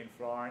Uffizi in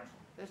Florence,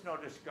 there's no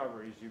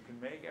discoveries you can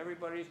make.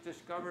 Everybody's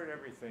discovered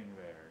everything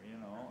there, you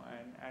know,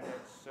 and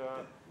it's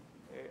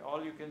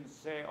all you can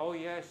say. Oh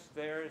yes,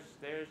 there's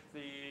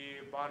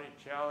the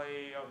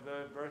Botticelli of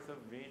the Birth of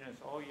Venus.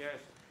 Oh yes,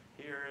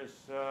 here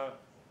is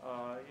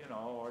you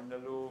know, or in the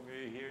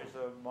Louvre, here's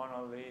a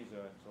Mona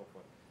Lisa and so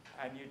forth.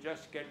 And you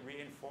just get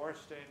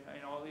reinforced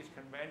in all these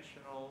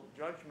conventional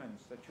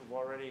judgments that you've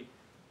already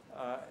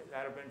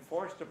that have been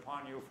forced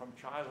upon you from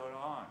childhood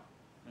on,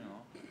 you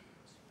know.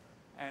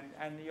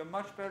 And you're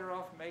much better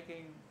off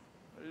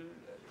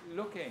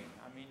looking.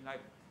 I mean,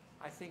 like,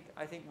 I think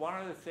one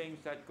of the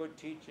things that good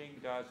teaching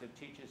does, it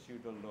teaches you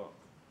to look.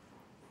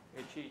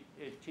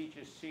 It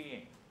teaches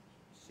seeing.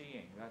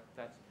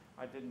 That's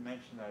I didn't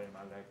mention that in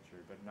my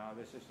lecture, but now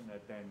this is an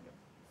addendum.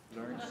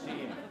 Learn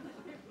seeing.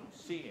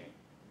 Seeing.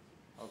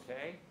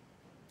 Okay?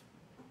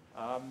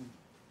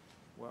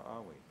 Where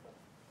are we?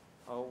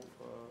 Oh,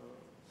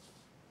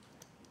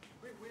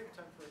 We have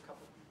time for a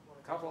couple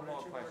couple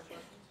more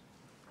questions.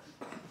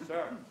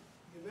 Sir,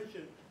 You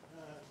mentioned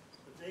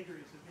the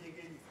vagaries of being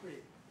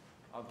 83.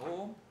 of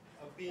whom?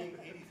 Of being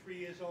 83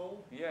 years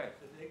old? Yes.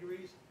 The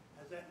vagaries,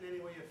 has that in any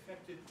way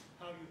affected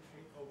how you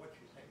think or what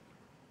you think?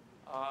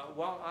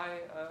 Well,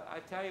 I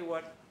tell you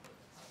what,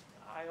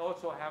 I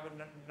also have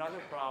another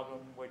problem,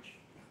 which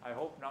I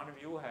hope none of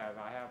you have.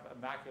 I have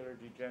macular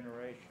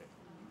degeneration.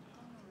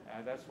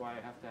 And that's why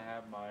I have to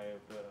have my,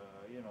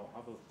 you know,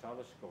 Hubble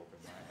telescope in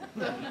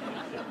my hand.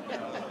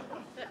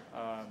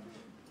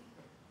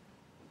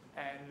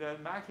 And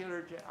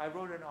macular, I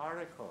wrote an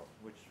article,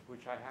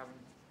 which I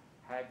haven't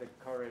had the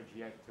courage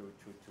yet to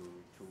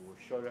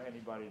show to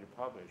anybody to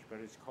publish, but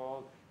it's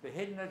called "The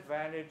Hidden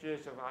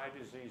Advantages of Eye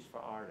Disease for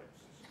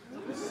Artists."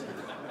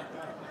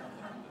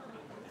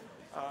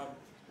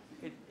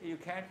 You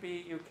can't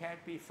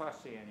be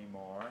fussy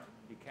anymore.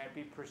 You can't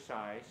be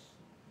precise,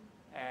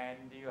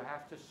 and you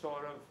have to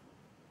sort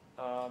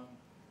of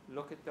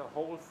look at the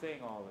whole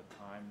thing all the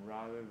time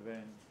rather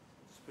than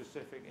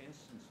specific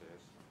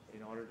instances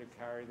in order to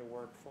carry the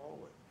work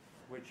forward,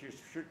 which you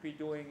should be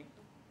doing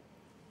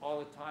all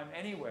the time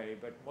anyway,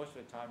 but most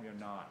of the time you're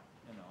not,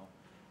 you know.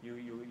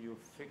 You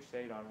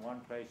fixate on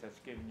one place that's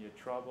giving you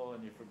trouble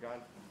and you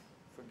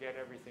forget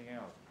everything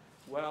else.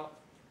 Well,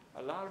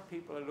 a lot of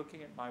people are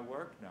looking at my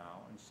work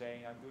now and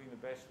saying I'm doing the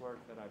best work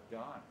that I've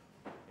done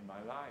in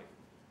my life.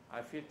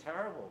 I feel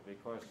terrible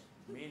because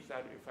it means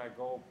that if I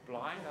go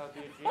blind, I'll be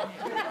a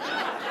genius.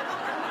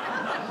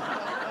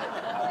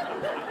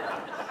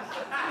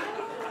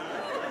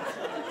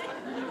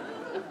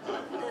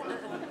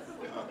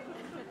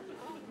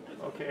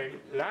 Okay,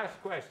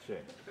 last question.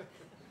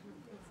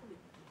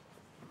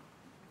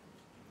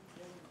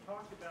 You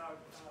talked about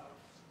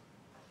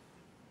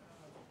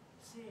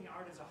seeing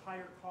art as a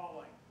higher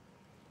calling,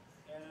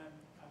 and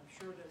I'm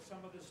sure that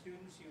some of the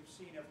students you've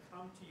seen have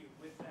come to you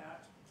with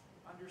that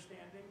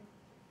understanding.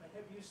 But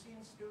have you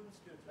seen students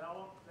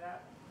develop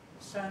that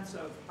sense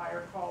of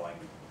higher calling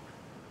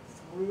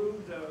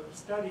through the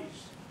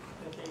studies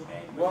that they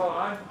made? Well,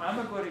 I'm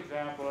a good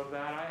example of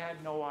that. I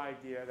had no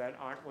idea that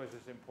art was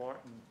as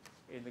important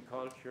in the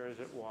culture as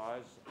it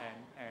was,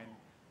 and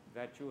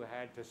that you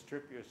had to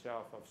strip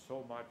yourself of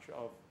so much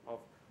of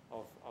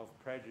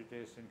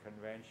prejudice and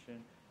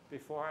convention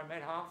before I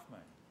met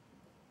Hoffman.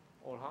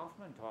 Old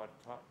Hoffman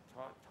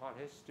taught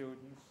his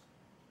students,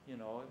 you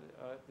know,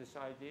 this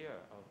idea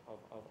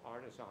of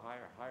art as a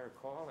higher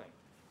calling,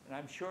 and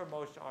I'm sure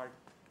most art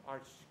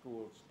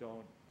schools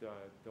don't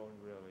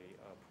really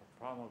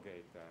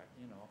promulgate that,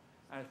 you know.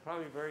 And it's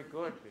probably very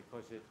good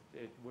because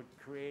it would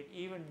create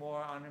even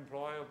more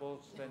unemployables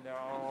than there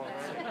are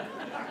already.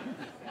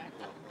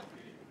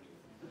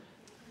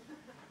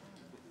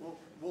 Well,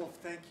 Wolf,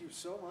 thank you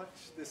so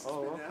much. This has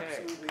Oh, been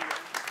okay. absolutely.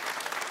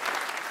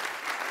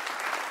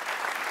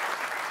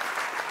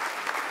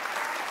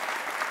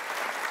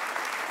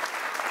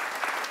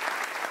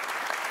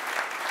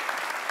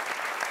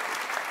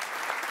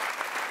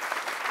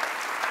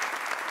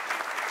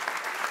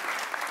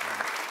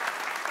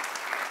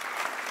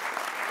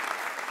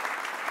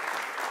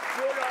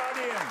 Good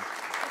audience.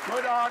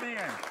 Good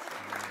audience.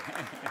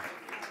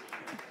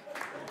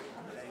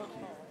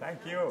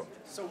 Thank you.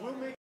 So we'll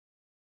make